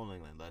and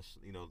scrolling, unless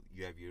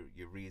you have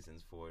your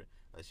reasons for it.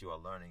 Unless you are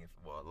learning.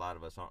 A lot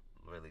of us aren't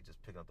really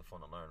just picking up the phone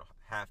to learn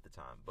half the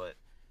time, but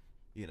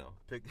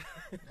pick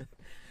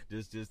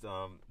just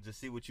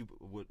see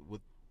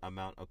what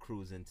amount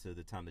accrues into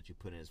the time that you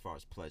put in as far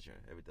as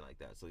pleasure, everything like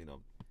that. So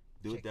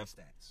do it.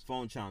 Stats.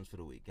 Phone challenge for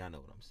the week. I know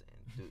what I'm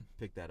saying.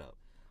 Pick that up.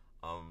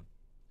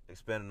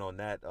 Expanding on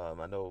that,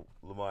 I know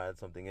Lamar had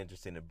something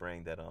interesting to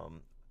bring that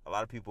a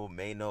lot of people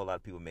may know, a lot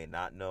of people may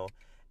not know,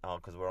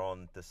 because we're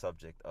on the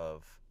subject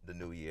of the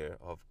new year,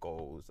 of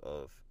goals,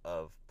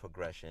 of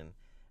progression,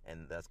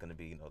 and that's going to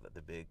be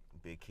the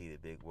big key, the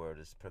big word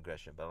is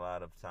progression. But a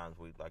lot of times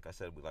we like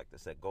to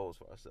set goals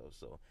for ourselves.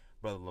 So,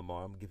 Brother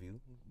Lamar, I'm gonna give you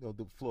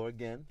the floor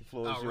again. The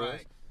floor is yours. All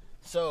right.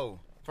 So,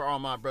 for all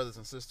my brothers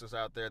and sisters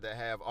out there that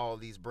have all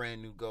these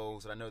brand new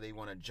goals that I know they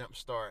want to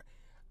jumpstart,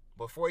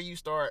 before you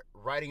start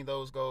writing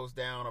those goals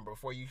down, or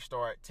before you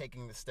start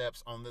taking the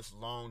steps on this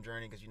long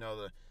journey, because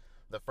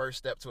the first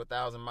step to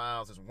 1,000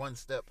 miles is one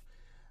step,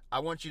 I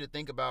want you to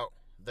think about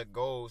the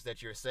goals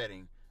that you're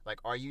setting. Like,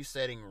 are you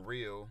setting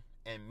real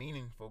and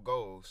meaningful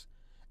goals?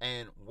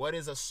 And what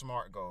is a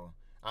SMART goal?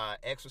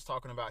 X was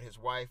talking about, his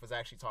wife was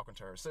actually talking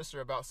to her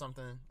sister about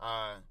something,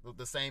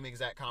 the same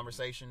exact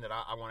conversation that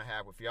I want to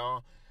have with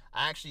y'all.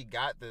 I actually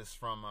got this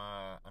from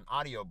an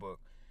audio book.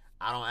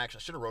 I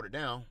should have wrote it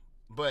down,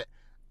 but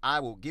I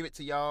will give it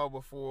to y'all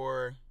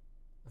before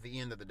the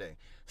end of the day.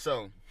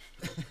 So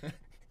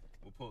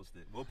we'll post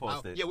it.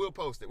 Yeah, we'll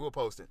post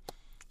it.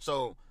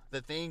 So the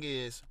thing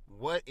is,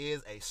 what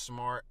is a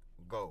SMART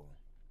goal?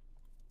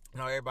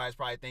 Everybody's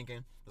probably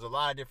thinking there's a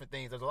lot of different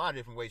things. There's a lot of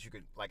different ways you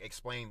could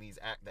explain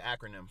the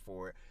acronym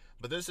for it.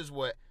 But this is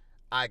what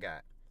I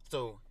got.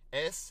 So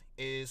S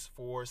is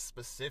for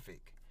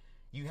specific.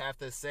 You have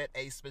to set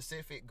a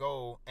specific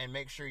goal and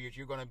make sure that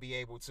you're going to be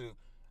able to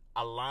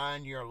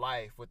align your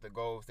life with the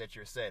goals that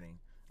you're setting.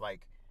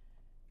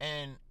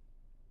 And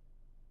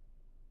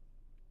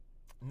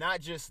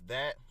not just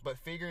that, but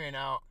figuring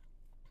out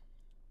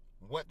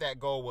what that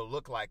goal will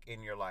look like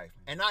in your life.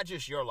 And not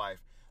just your life.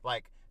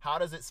 How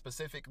does it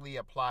specifically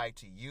apply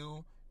to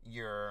you? If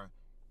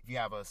you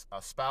have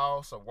a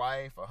spouse, a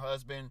wife, a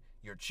husband,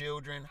 your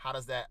children, how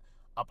does that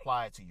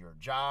apply to your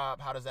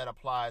job? How does that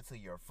apply to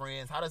your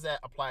friends? How does that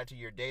apply to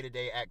your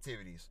day-to-day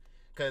activities?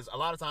 Because a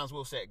lot of times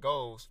we'll set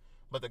goals,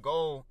 but the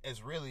goal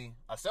is really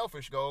a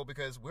selfish goal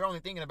because we're only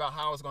thinking about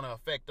how it's going to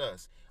affect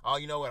us. Oh,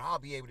 you know what? I'll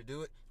be able to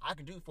do it. I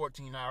can do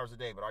 14 hours a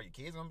day, but are your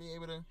kids going to be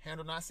able to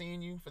handle not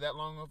seeing you for that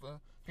long of a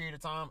period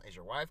of time? Is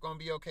your wife going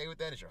to be okay with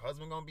that? Is your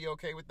husband going to be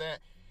okay with that?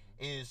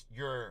 Is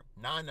your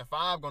 9 to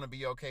 5 going to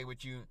be okay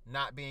with you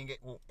not being it?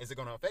 Well, is it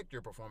going to affect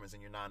your performance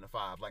in your 9 to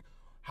 5?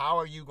 How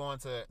are you going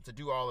to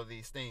do all of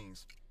these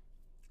things?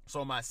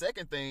 So my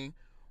second thing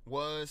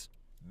was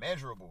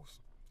measurables.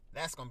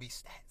 That's going to be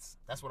stats.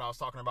 That's what I was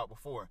talking about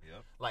before.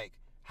 Yep.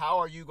 How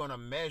are you going to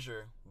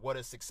measure what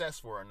is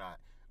successful or not?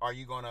 Are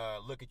you going to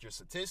look at your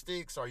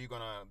statistics? Are you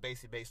going to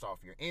base it based off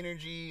your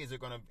energy?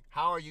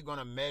 How are you going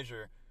to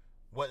measure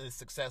what is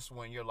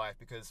successful in your life?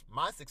 Because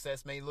my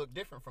success may look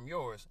different from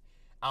yours.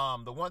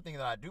 The one thing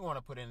that I do want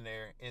to put in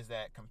there is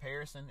that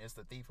comparison is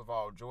the thief of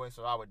all joy.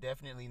 So I would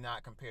definitely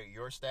not compare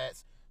your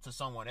stats to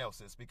someone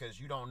else's, because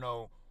you don't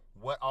know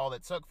what all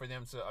it took for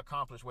them to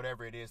accomplish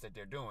whatever it is that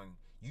they're doing.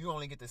 You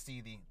only get to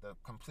see the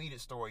completed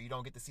story. You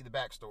don't get to see the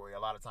backstory a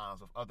lot of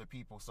times of other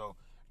people. So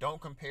don't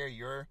compare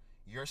your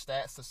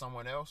stats to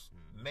someone else.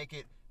 Make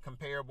it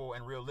comparable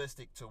and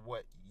realistic to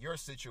what your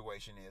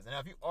situation is. And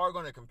if you are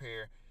going to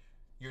compare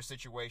your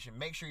situation,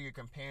 make sure you're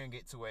comparing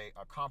it to a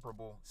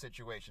comparable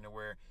situation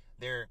where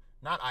they're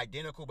not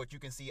identical, but you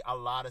can see a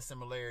lot of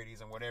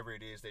similarities in whatever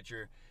it is that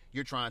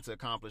you're trying to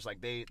accomplish.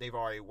 They've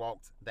already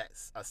walked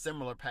a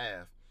similar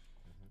path.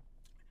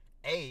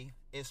 A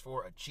is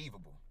for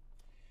achievable.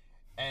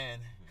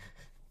 And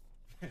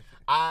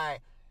I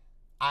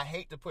I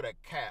hate to put a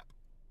cap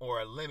or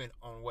a limit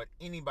on what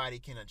anybody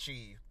can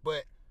achieve,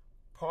 but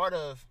part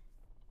of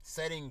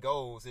setting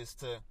goals is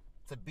to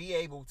be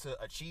able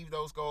to achieve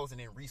those goals and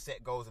then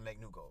reset goals and make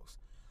new goals.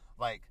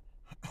 Like,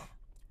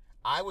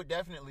 I would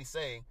definitely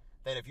say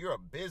that if you're a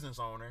business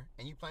owner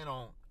and you plan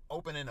on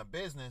opening a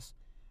business,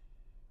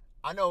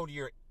 I know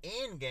your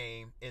end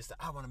game is to,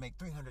 I want to make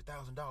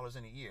 $300,000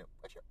 in a year,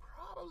 but you're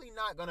probably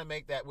not going to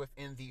make that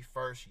within the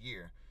first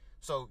year.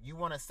 So you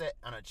want to set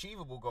an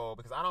achievable goal,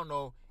 because I don't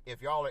know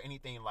if y'all are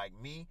anything like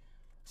me.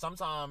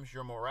 Sometimes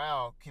your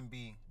morale can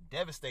be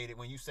devastated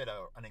when you set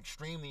an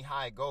extremely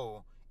high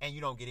goal and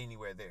you don't get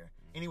anywhere there,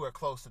 anywhere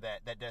close to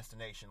that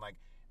destination. Like,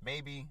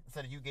 maybe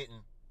instead of you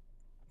getting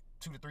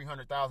 $200,000 to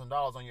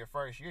 $300,000 on your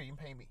first year, you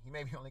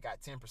maybe only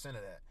got 10% of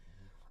that.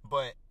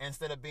 But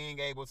instead of being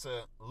able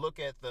to look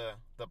at the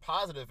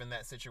positive in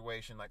that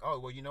situation, like, oh,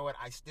 well, you know what,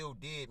 I still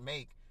did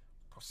make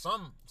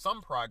some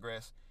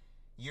progress,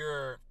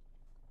 you're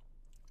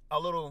a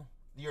little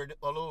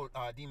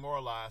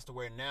demoralized to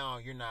where now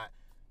you're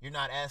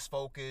not as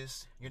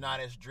focused, you're not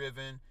as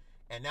driven,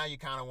 and now you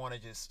kind of want to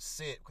just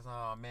sit because,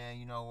 oh man,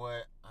 you know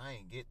what, I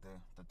ain't get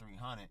the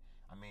 300.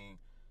 I mean,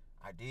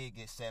 I did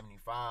get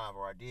 75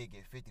 or I did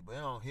get 50, but it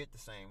don't hit the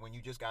same when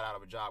you just got out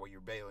of a job where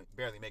you're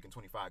barely making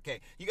 25K.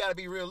 You got to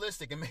be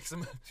realistic and make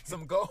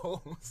some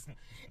goals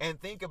and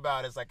think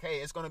about it. It's like, hey,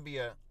 it's going to be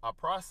a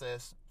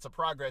process to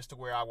progress to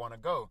where I want to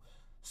go.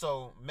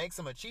 So make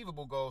some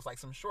achievable goals, like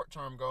some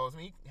short-term goals. I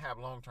mean, you can have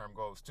long-term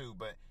goals too,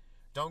 but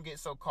don't get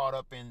so caught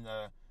up in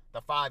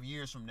the 5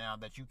 years from now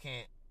that you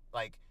can't,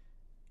 like,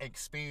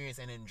 experience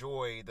and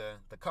enjoy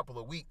the couple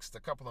of weeks, the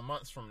couple of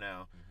months from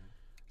now. Mm-hmm.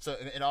 So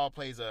it all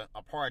plays a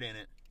part in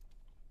it.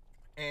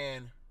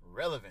 And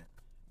relevant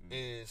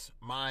is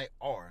my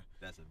R.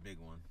 That's a big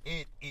one.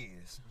 It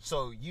is.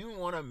 So you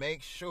want to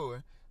make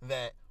sure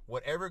that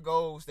whatever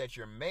goals that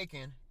you're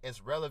making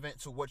is relevant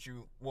to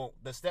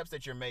the steps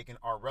that you're making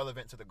are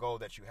relevant to the goal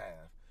that you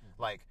have.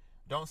 Mm-hmm. Like,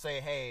 don't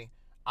say, hey,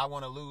 I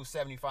want to lose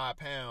 75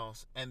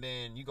 pounds, and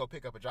then you go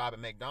pick up a job at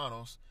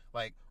McDonald's,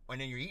 like, and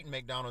then you're eating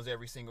McDonald's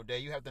every single day.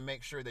 You have to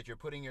make sure that you're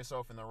putting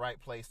yourself in the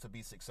right place to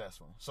be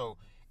successful. So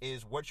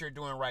is what you're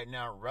doing right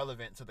now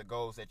relevant to the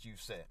goals that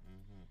you've set?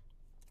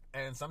 Mm-hmm.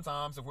 And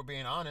sometimes, if we're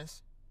being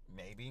honest,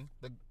 maybe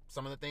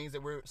some of the things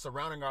that we're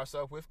surrounding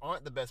ourselves with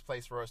aren't the best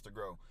place for us to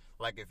grow.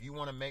 Like, if you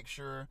want to make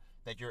sure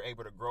that you're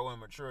able to grow and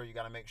mature, you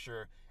got to make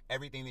sure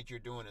everything that you're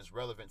doing is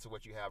relevant to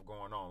what you have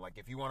going on. Like,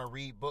 if you want to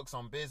read books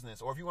on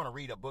business, or if you want to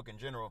read a book in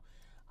general,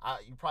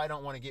 you probably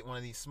don't want to get one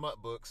of these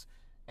smut books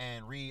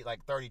and read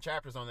like 30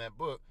 chapters on that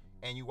book,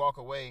 and you walk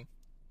away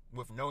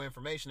with no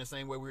information. The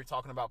same way we were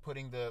talking about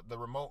putting the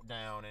remote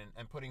down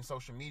and putting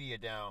social media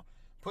down.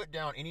 Put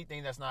down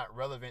anything that's not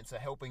relevant to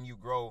helping you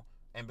grow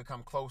and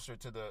become closer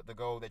to the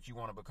goal that you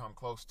want to become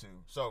close to.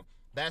 So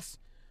that's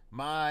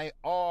my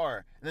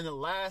R. And then the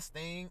last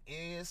thing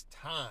is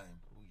time.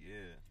 Oh,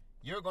 yeah.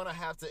 You're going to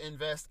have to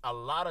invest a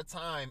lot of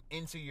time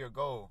into your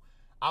goal.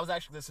 I was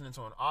actually listening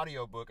to an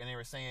audiobook, and they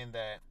were saying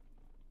that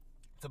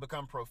to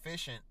become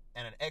proficient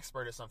and an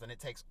expert at something, it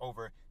takes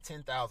over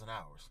 10,000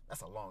 hours.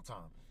 That's a long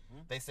time.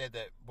 Mm-hmm. They said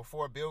that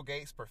before Bill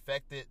Gates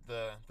perfected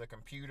the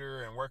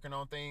computer and working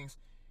on things,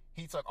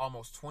 he took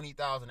almost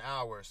 20,000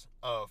 hours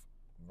of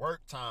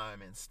work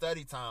time and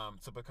study time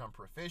to become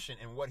proficient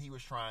in what he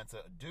was trying to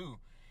do.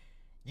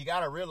 You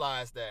got to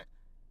realize that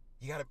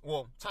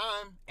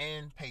time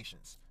and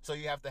patience. So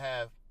you have to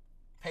have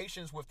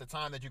patience with the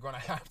time that you're going to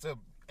have to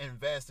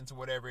invest into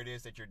whatever it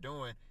is that you're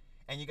doing.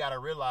 And you got to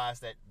realize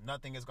that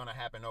nothing is going to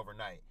happen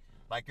overnight.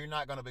 Like, you're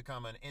not going to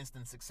become an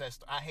instant success.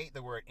 I hate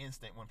the word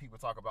instant when people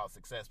talk about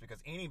success, because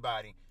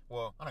anybody,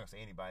 well, I'm not going to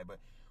say anybody, but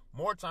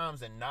more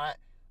times than not,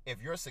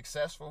 if you're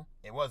successful,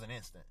 it wasn't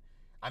instant.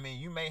 I mean,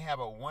 you may have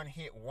a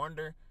one-hit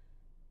wonder,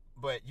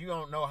 but you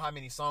don't know how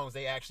many songs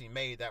they actually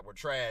made that were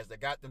trash that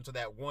got them to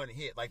that one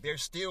hit. Like,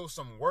 there's still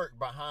some work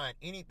behind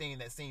anything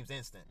that seems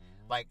instant.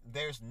 Mm-hmm. Like,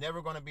 there's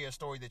never going to be a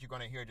story that you're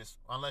going to hear just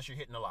unless you're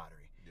hitting the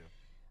lottery. Yeah.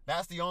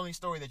 That's the only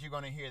story that you're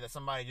going to hear, that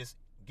somebody just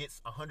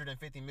gets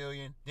 150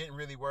 million, didn't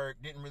really work,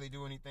 didn't really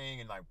do anything,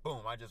 and like,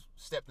 boom, I just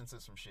stepped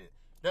into some shit.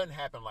 Doesn't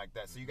happen like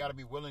that. So you got to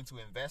be willing to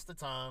invest the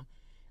time,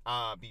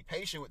 be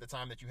patient with the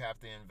time that you have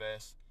to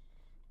invest,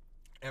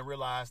 and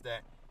realize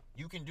that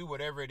you can do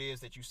whatever it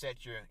is that you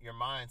set your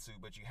mind to,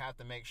 but you have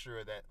to make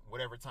sure that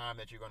whatever time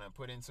that you're going to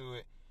put into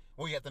it,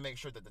 well, you have to make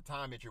sure that the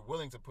time that you're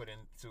willing to put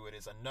into it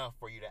is enough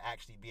for you to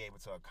actually be able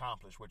to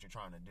accomplish what you're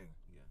trying to do.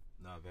 Yeah,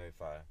 no, very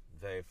fire.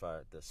 Very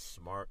fire. The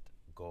SMART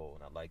goal,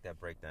 and I like that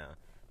breakdown.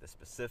 The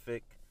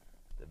specific,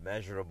 the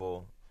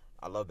measurable.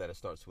 I love that it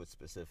starts with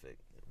specific,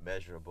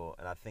 measurable,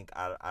 and I think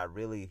I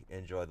really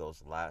enjoy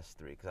those last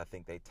three, because I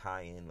think they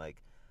tie in,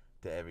 like,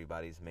 to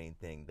everybody's main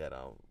thing, that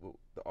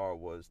the R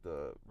was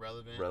the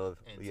relevant,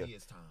 and yeah, T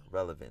is time.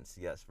 Relevance,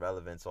 yes.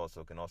 Relevance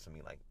can also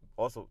mean, like,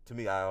 also to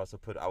me, I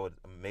would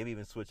maybe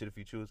even switch it if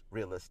you choose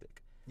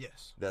realistic.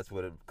 Yes, that's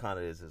what it kind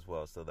of is as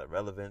well. So that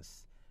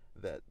relevance,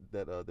 that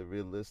the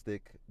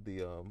realistic,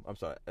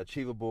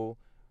 achievable,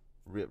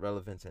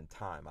 relevance, and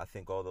time. I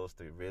think all those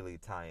three really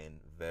tie in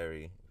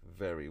very,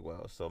 very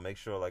well. So make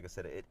sure, like I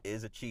said, it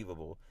is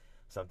achievable.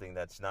 Something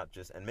that's not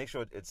just, and make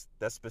sure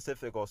that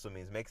specific also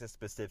means makes it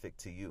specific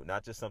to you,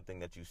 not just something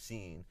that you've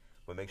seen,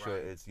 but make sure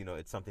it's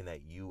it's something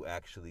that you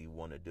actually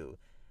want to do,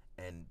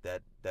 and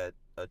that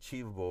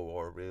achievable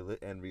or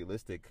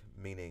realistic,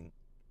 meaning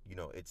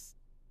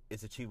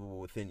it's achievable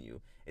within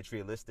you. It's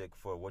realistic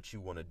for what you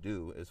want to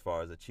do as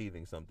far as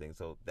achieving something.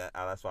 So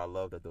that's why I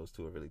love that those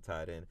two are really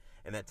tied in.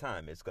 And that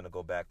time, it's going to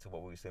go back to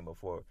what we were saying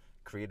before,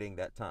 creating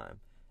that time.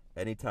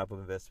 Any type of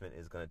investment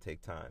is going to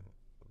take time.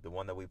 The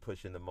one that we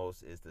push in the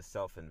most is the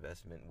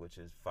self-investment, which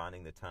is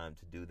finding the time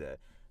to do that.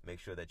 Make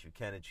sure that you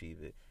can achieve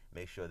it.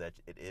 Make sure that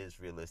it is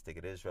realistic.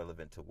 It is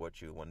relevant to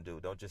what you want to do.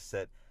 Don't just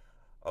set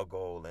a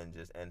goal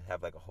and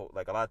have like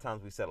a lot of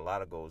times we set a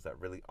lot of goals that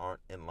really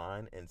aren't in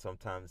line, and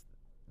sometimes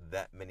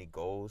that many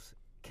goals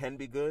can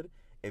be good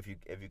if you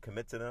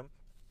commit to them.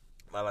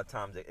 A lot of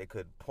times it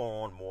could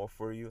pour on more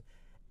for you,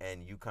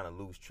 and you kind of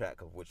lose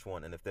track of which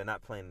one. And if they're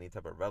not playing any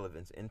type of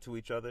relevance into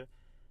each other,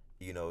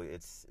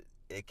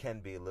 it can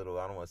be a little,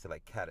 I don't want to say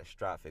like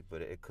catastrophic,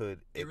 but it could.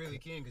 It really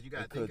can, because you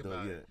got to think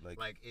about it.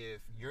 Like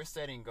if you're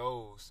setting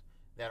goals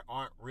that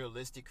aren't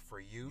realistic for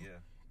you,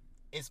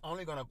 it's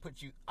only going to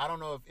put you, I don't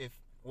know if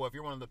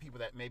you're one of the people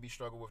that maybe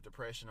struggle with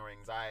depression or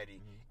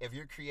anxiety, if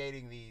you're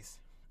creating these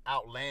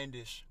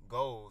outlandish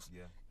goals,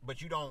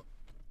 but you don't,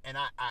 and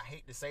I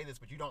hate to say this,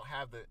 but you don't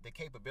have the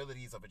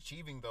capabilities of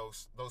achieving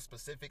those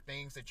specific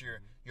things that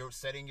you're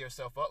setting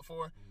yourself up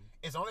for,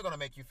 it's only going to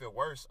make you feel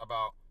worse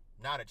about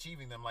not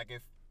achieving them. Like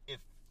if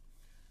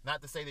not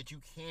to say that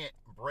you can't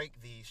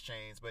break these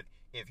chains, but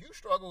if you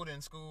struggled in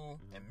school,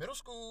 in middle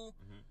school,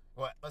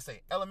 well, let's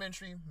say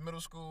elementary,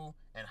 middle school,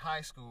 and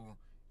high school,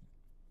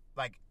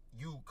 like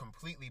you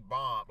completely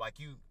bombed, like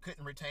you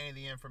couldn't retain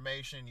the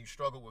information, you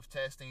struggled with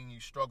testing,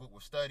 you struggled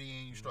with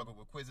studying, you struggled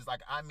with quizzes,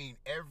 like I mean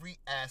every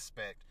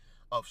aspect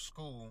of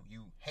school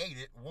you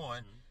hated,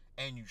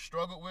 and you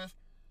struggled with,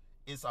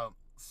 it's a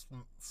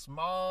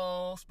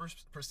small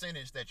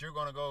percentage that you're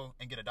going to go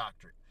and get a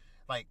doctorate.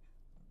 Like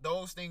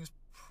those things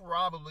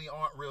probably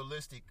aren't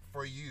realistic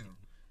for you.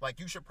 Like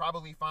you should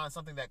probably find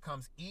something that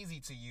comes easy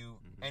to you,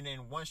 and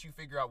then once you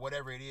figure out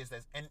whatever it is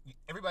and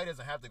everybody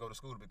doesn't have to go to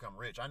school to become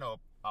rich. I know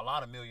a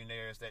lot of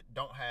millionaires that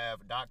don't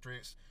have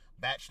doctorates,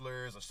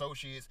 bachelors,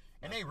 associates,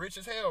 and they rich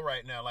as hell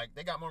right now. Like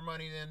they got more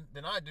money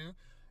than I do,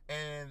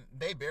 and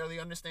they barely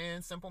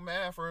understand simple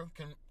math or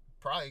can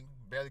probably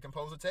barely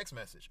compose a text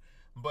message.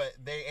 But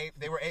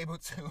they were able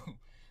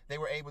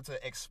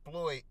to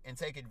exploit and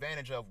take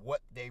advantage of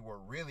what they were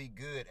really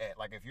good at.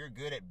 Like if you're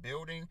good at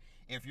building,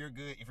 if you're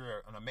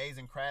an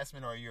amazing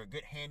craftsman or you're a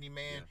good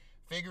handyman,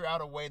 figure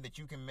out a way that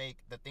you can make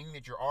the thing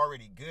that you're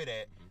already good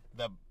at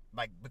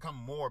become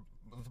more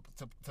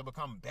to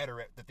become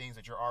better at the things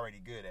that you're already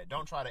good at.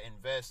 Don't try to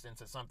invest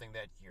into something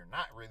that you're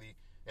not really,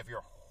 if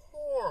you're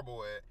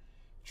horrible at,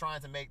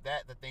 trying to make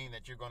that the thing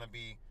that you're going to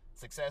be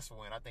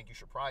successful in. I think you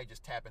should probably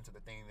just tap into the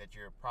thing that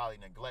you're probably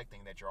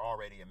neglecting that you're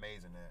already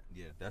amazing at.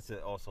 Yeah, that's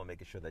it. Also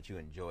making sure that you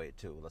enjoy it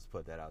too. Let's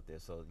put that out there.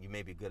 So you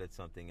may be good at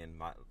something in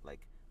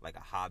like a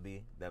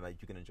hobby that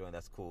you can enjoy, and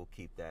that's cool.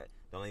 Keep that.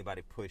 Don't let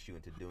anybody push you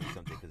into doing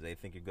something because they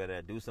think you're good at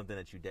it. Do something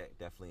that you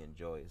definitely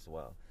enjoy as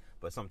well.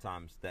 But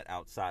sometimes that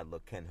outside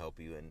look can help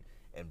you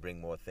and bring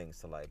more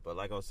things to life. But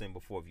like I was saying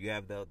before, if you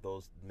have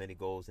those many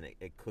goals and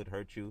it could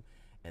hurt you,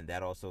 and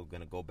that also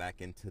going to go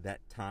back into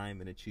that time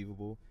and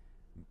achievable,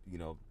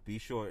 be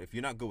sure if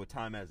you're not good with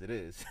time as it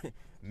is,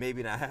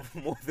 maybe not have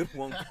more than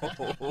one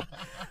goal,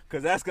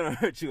 because that's going to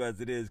hurt you as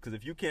it is. Because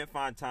if you can't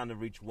find time to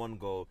reach one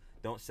goal,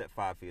 don't set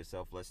 5 for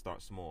yourself. Let's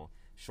start small.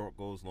 Short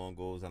goals, long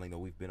goals. I know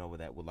we've been over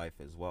that with life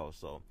as well.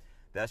 So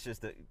that's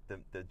just the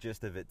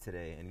gist of it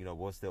today. And,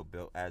 we'll still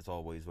build, as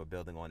always, we're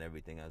building on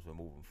everything as we're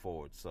moving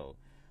forward. So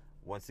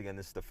once again,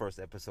 this is the first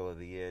episode of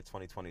the year,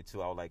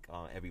 2022. I would like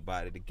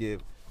everybody to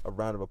give a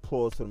round of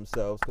applause for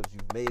themselves because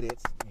you've made it.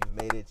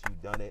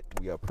 You've done it.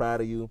 We are proud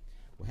of you.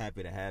 We're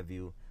happy to have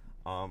you.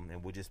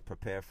 And we'll just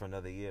prepare for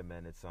another year,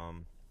 man. It's,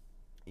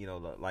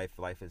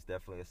 life is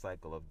definitely a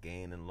cycle of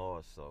gain and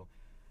loss. So,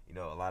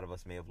 a lot of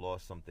us may have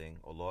lost something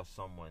or lost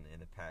someone in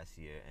the past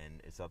year,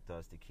 and it's up to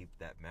us to keep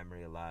that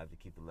memory alive, to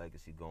keep the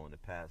legacy going, to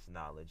pass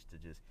knowledge, to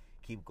just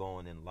keep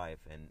going in life.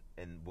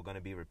 And we're going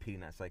to be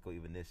repeating that cycle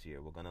even this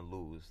year. We're going to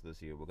lose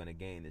this year. We're going to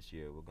gain this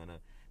year. We're going to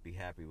be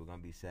happy. We're going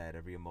to be sad,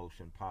 every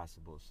emotion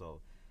possible.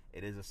 So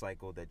it is a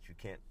cycle that you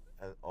can't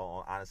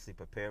honestly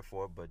prepare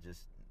for, but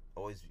just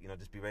always,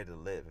 just be ready to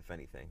live, if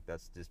anything.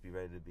 That's just be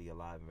ready to be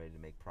alive and ready to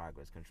make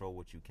progress. Control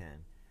what you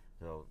can.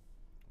 So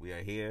we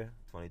are here,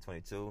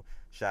 2022.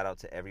 Shout out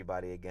to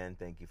everybody again.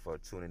 Thank you for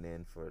tuning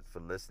in, for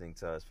listening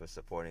to us, for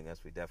supporting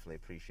us. We definitely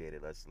appreciate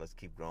it. Let's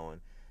keep growing.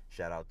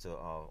 Shout out to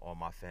all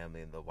my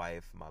family and the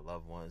wife, my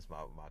loved ones, my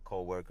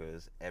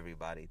co-workers,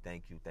 everybody.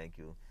 Thank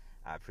you.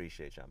 I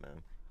appreciate y'all,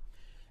 man.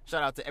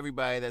 Shout out to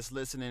everybody that's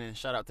listening, and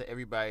shout out to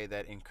everybody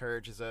that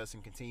encourages us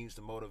and continues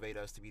to motivate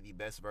us to be the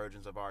best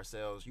versions of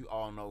ourselves. You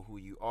all know who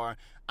you are.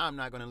 I'm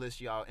not going to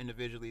list y'all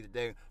individually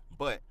today,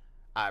 but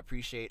I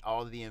appreciate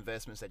all of the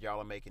investments that y'all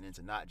are making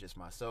into not just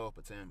myself,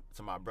 but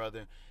to my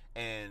brother.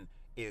 And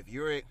if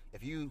you're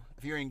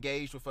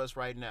engaged with us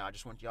right now, I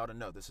just want y'all to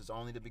know this is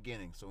only the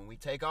beginning. So when we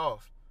take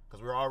off,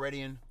 because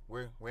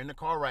we're in the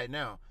car right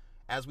now.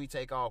 As we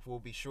take off, we'll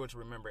be sure to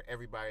remember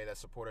everybody that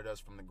supported us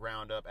from the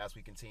ground up as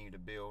we continue to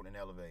build and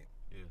elevate.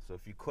 Yeah. So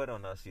if you quit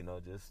on us,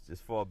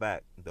 just fall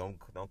back. Don't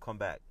come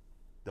back.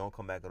 Don't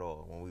come back at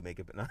all when we make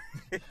it.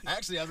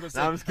 Actually, I was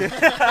No, I'm going to say. just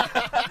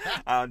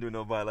kidding. I don't do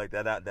nobody like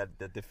that.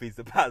 That defeats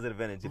the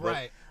positive energy.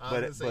 Right. I was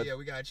going to say, yeah,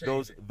 we got to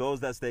change those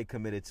that stay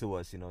committed to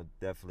us,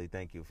 definitely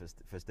thank you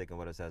for sticking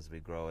with us as we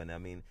grow. And I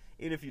mean,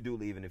 even if you do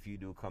leave and if you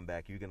do come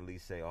back, you can at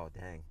least say, oh,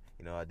 dang,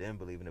 I didn't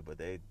believe in it, but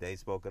they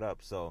spoke it up.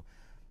 So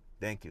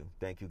thank you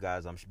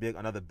guys.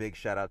 Another big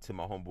shout out to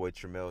my homeboy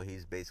Tramiel.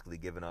 He's basically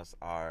given us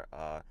our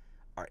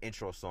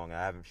intro song.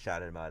 I haven't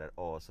shouted him out at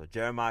all. So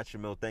Jeremiah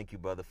Tramiel, thank you,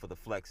 brother, for the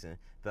flexing.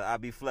 I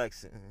be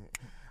flexing.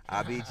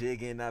 I be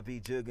jigging, I be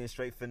jugging,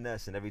 straight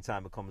finesse, and every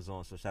time it comes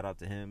on. So shout out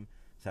to him.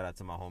 Shout out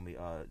to my homie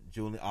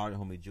Julian, our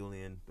homie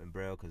Julian and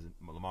Braille, because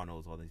Lamar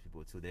knows all these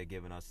people too. They're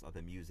giving us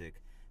other music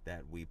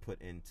that we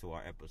put into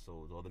our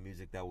episodes. All the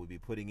music that we'll be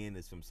putting in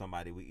is from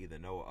somebody we either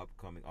know or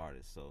upcoming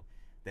artists. So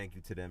thank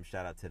you to them.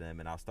 Shout out to them.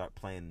 And I'll start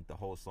playing the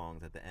whole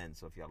songs at the end.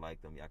 So if y'all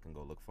like them, y'all can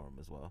go look for them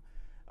as well.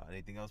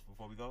 Anything else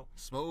before we go?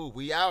 Smooth.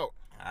 We out.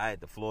 All right.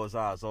 The floor is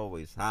ours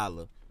always.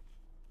 Holla.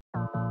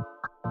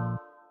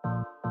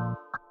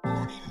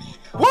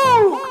 Woo!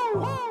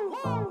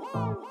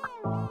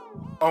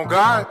 On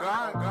God.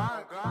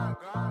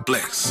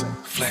 Flex,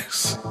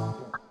 flex.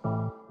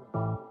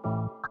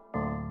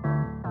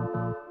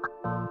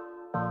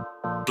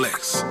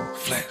 Flex,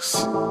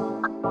 flex.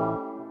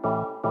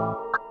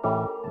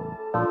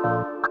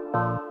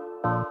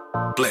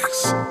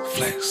 Flex,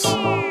 flex.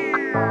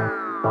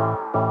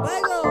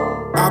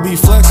 I be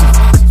flexing,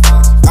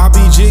 I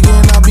be jigging,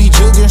 I be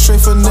jugging,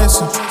 straight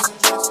finessing.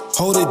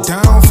 Hold it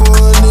down for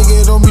a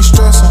nigga, don't be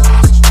stressing.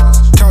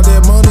 Count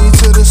that money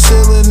to the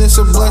ceiling, it's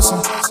a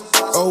blessing.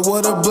 Oh,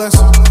 what a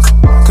blessing,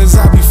 cause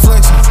I be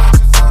flexing.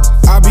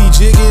 I be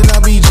jigging, I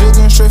be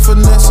jugging, straight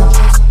finessing.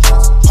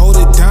 Hold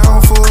it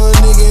down for a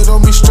nigga,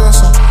 don't be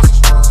stressing.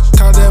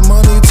 Count that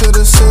money to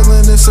the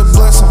ceiling, it's a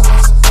blessing.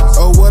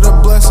 Oh, what a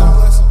blessing.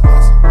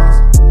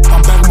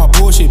 I'm back on my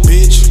bullshit,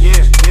 bitch.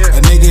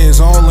 A nigga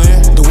is all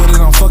in. The way that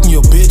I'm fucking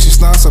your bitch,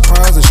 it's not a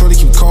surprise that shorty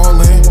keep calling.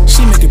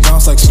 She make it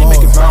bounce like slow.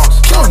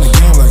 Killing the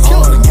game like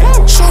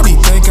hard. Shorty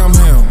think I'm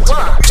him.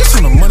 Just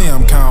from the money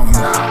I'm counting.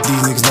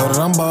 These niggas know that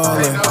I'm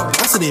ballin'.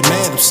 I said they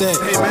mad upset.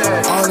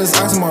 All this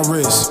ice on my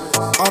wrist.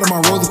 All of my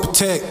rollers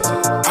protect.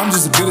 I'm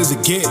just as good as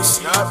it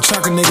gets.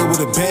 Chuck a nigga with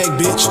a bag,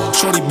 bitch.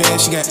 Shorty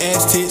bad, she got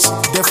ass tits.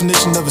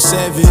 Definition of a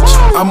savage.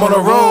 I'm on a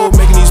road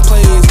making these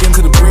plays, getting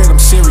to the bread, I'm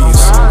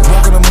serious.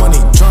 Walking the money,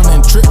 drowning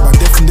in drip. By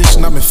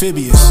definition, I'm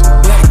amphibious.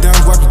 Black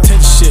diamonds, wipe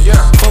pretentious shit.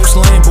 Folks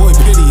lame, boy,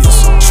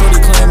 piteous. Shorty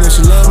claim that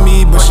she love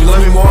me, but she love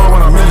me more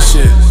when I'm in the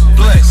shit.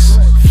 Flex,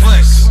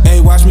 flex.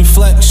 Hey, watch me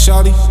flex,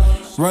 shawty.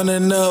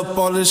 Running up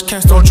all this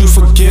cash, don't you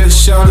forget it,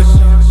 shawty.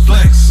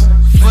 Flex,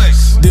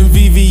 flex. Them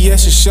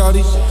VVS is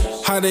shawty.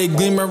 How they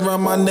gleam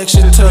around my neck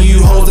should tell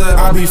you, hold that.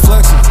 I be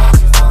flexing,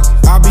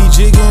 I be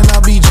jigging, I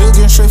be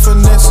jugging, straight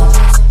finessing.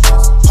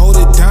 Hold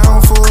it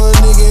down for a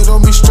nigga,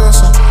 don't be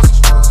stressing.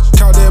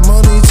 Count that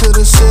money to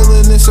the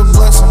ceiling, it's a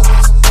blessing.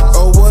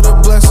 Oh, what a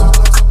blessing,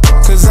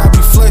 cause I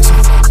be flexing.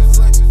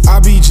 I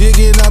be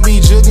jigging, I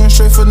be jugging,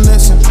 straight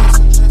finessing.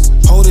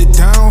 Hold it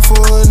down for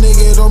a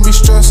nigga, don't be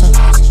stressing.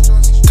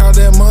 Count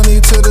that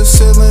money to the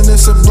ceiling,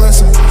 it's a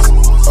blessing.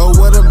 Oh,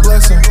 what a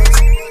blessing.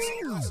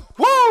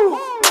 Woo!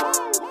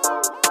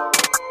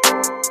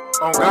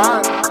 On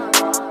God.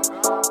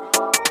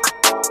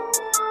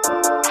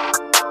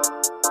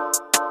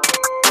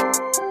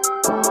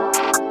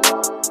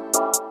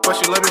 But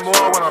she love me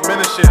more when I'm in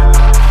the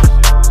shit.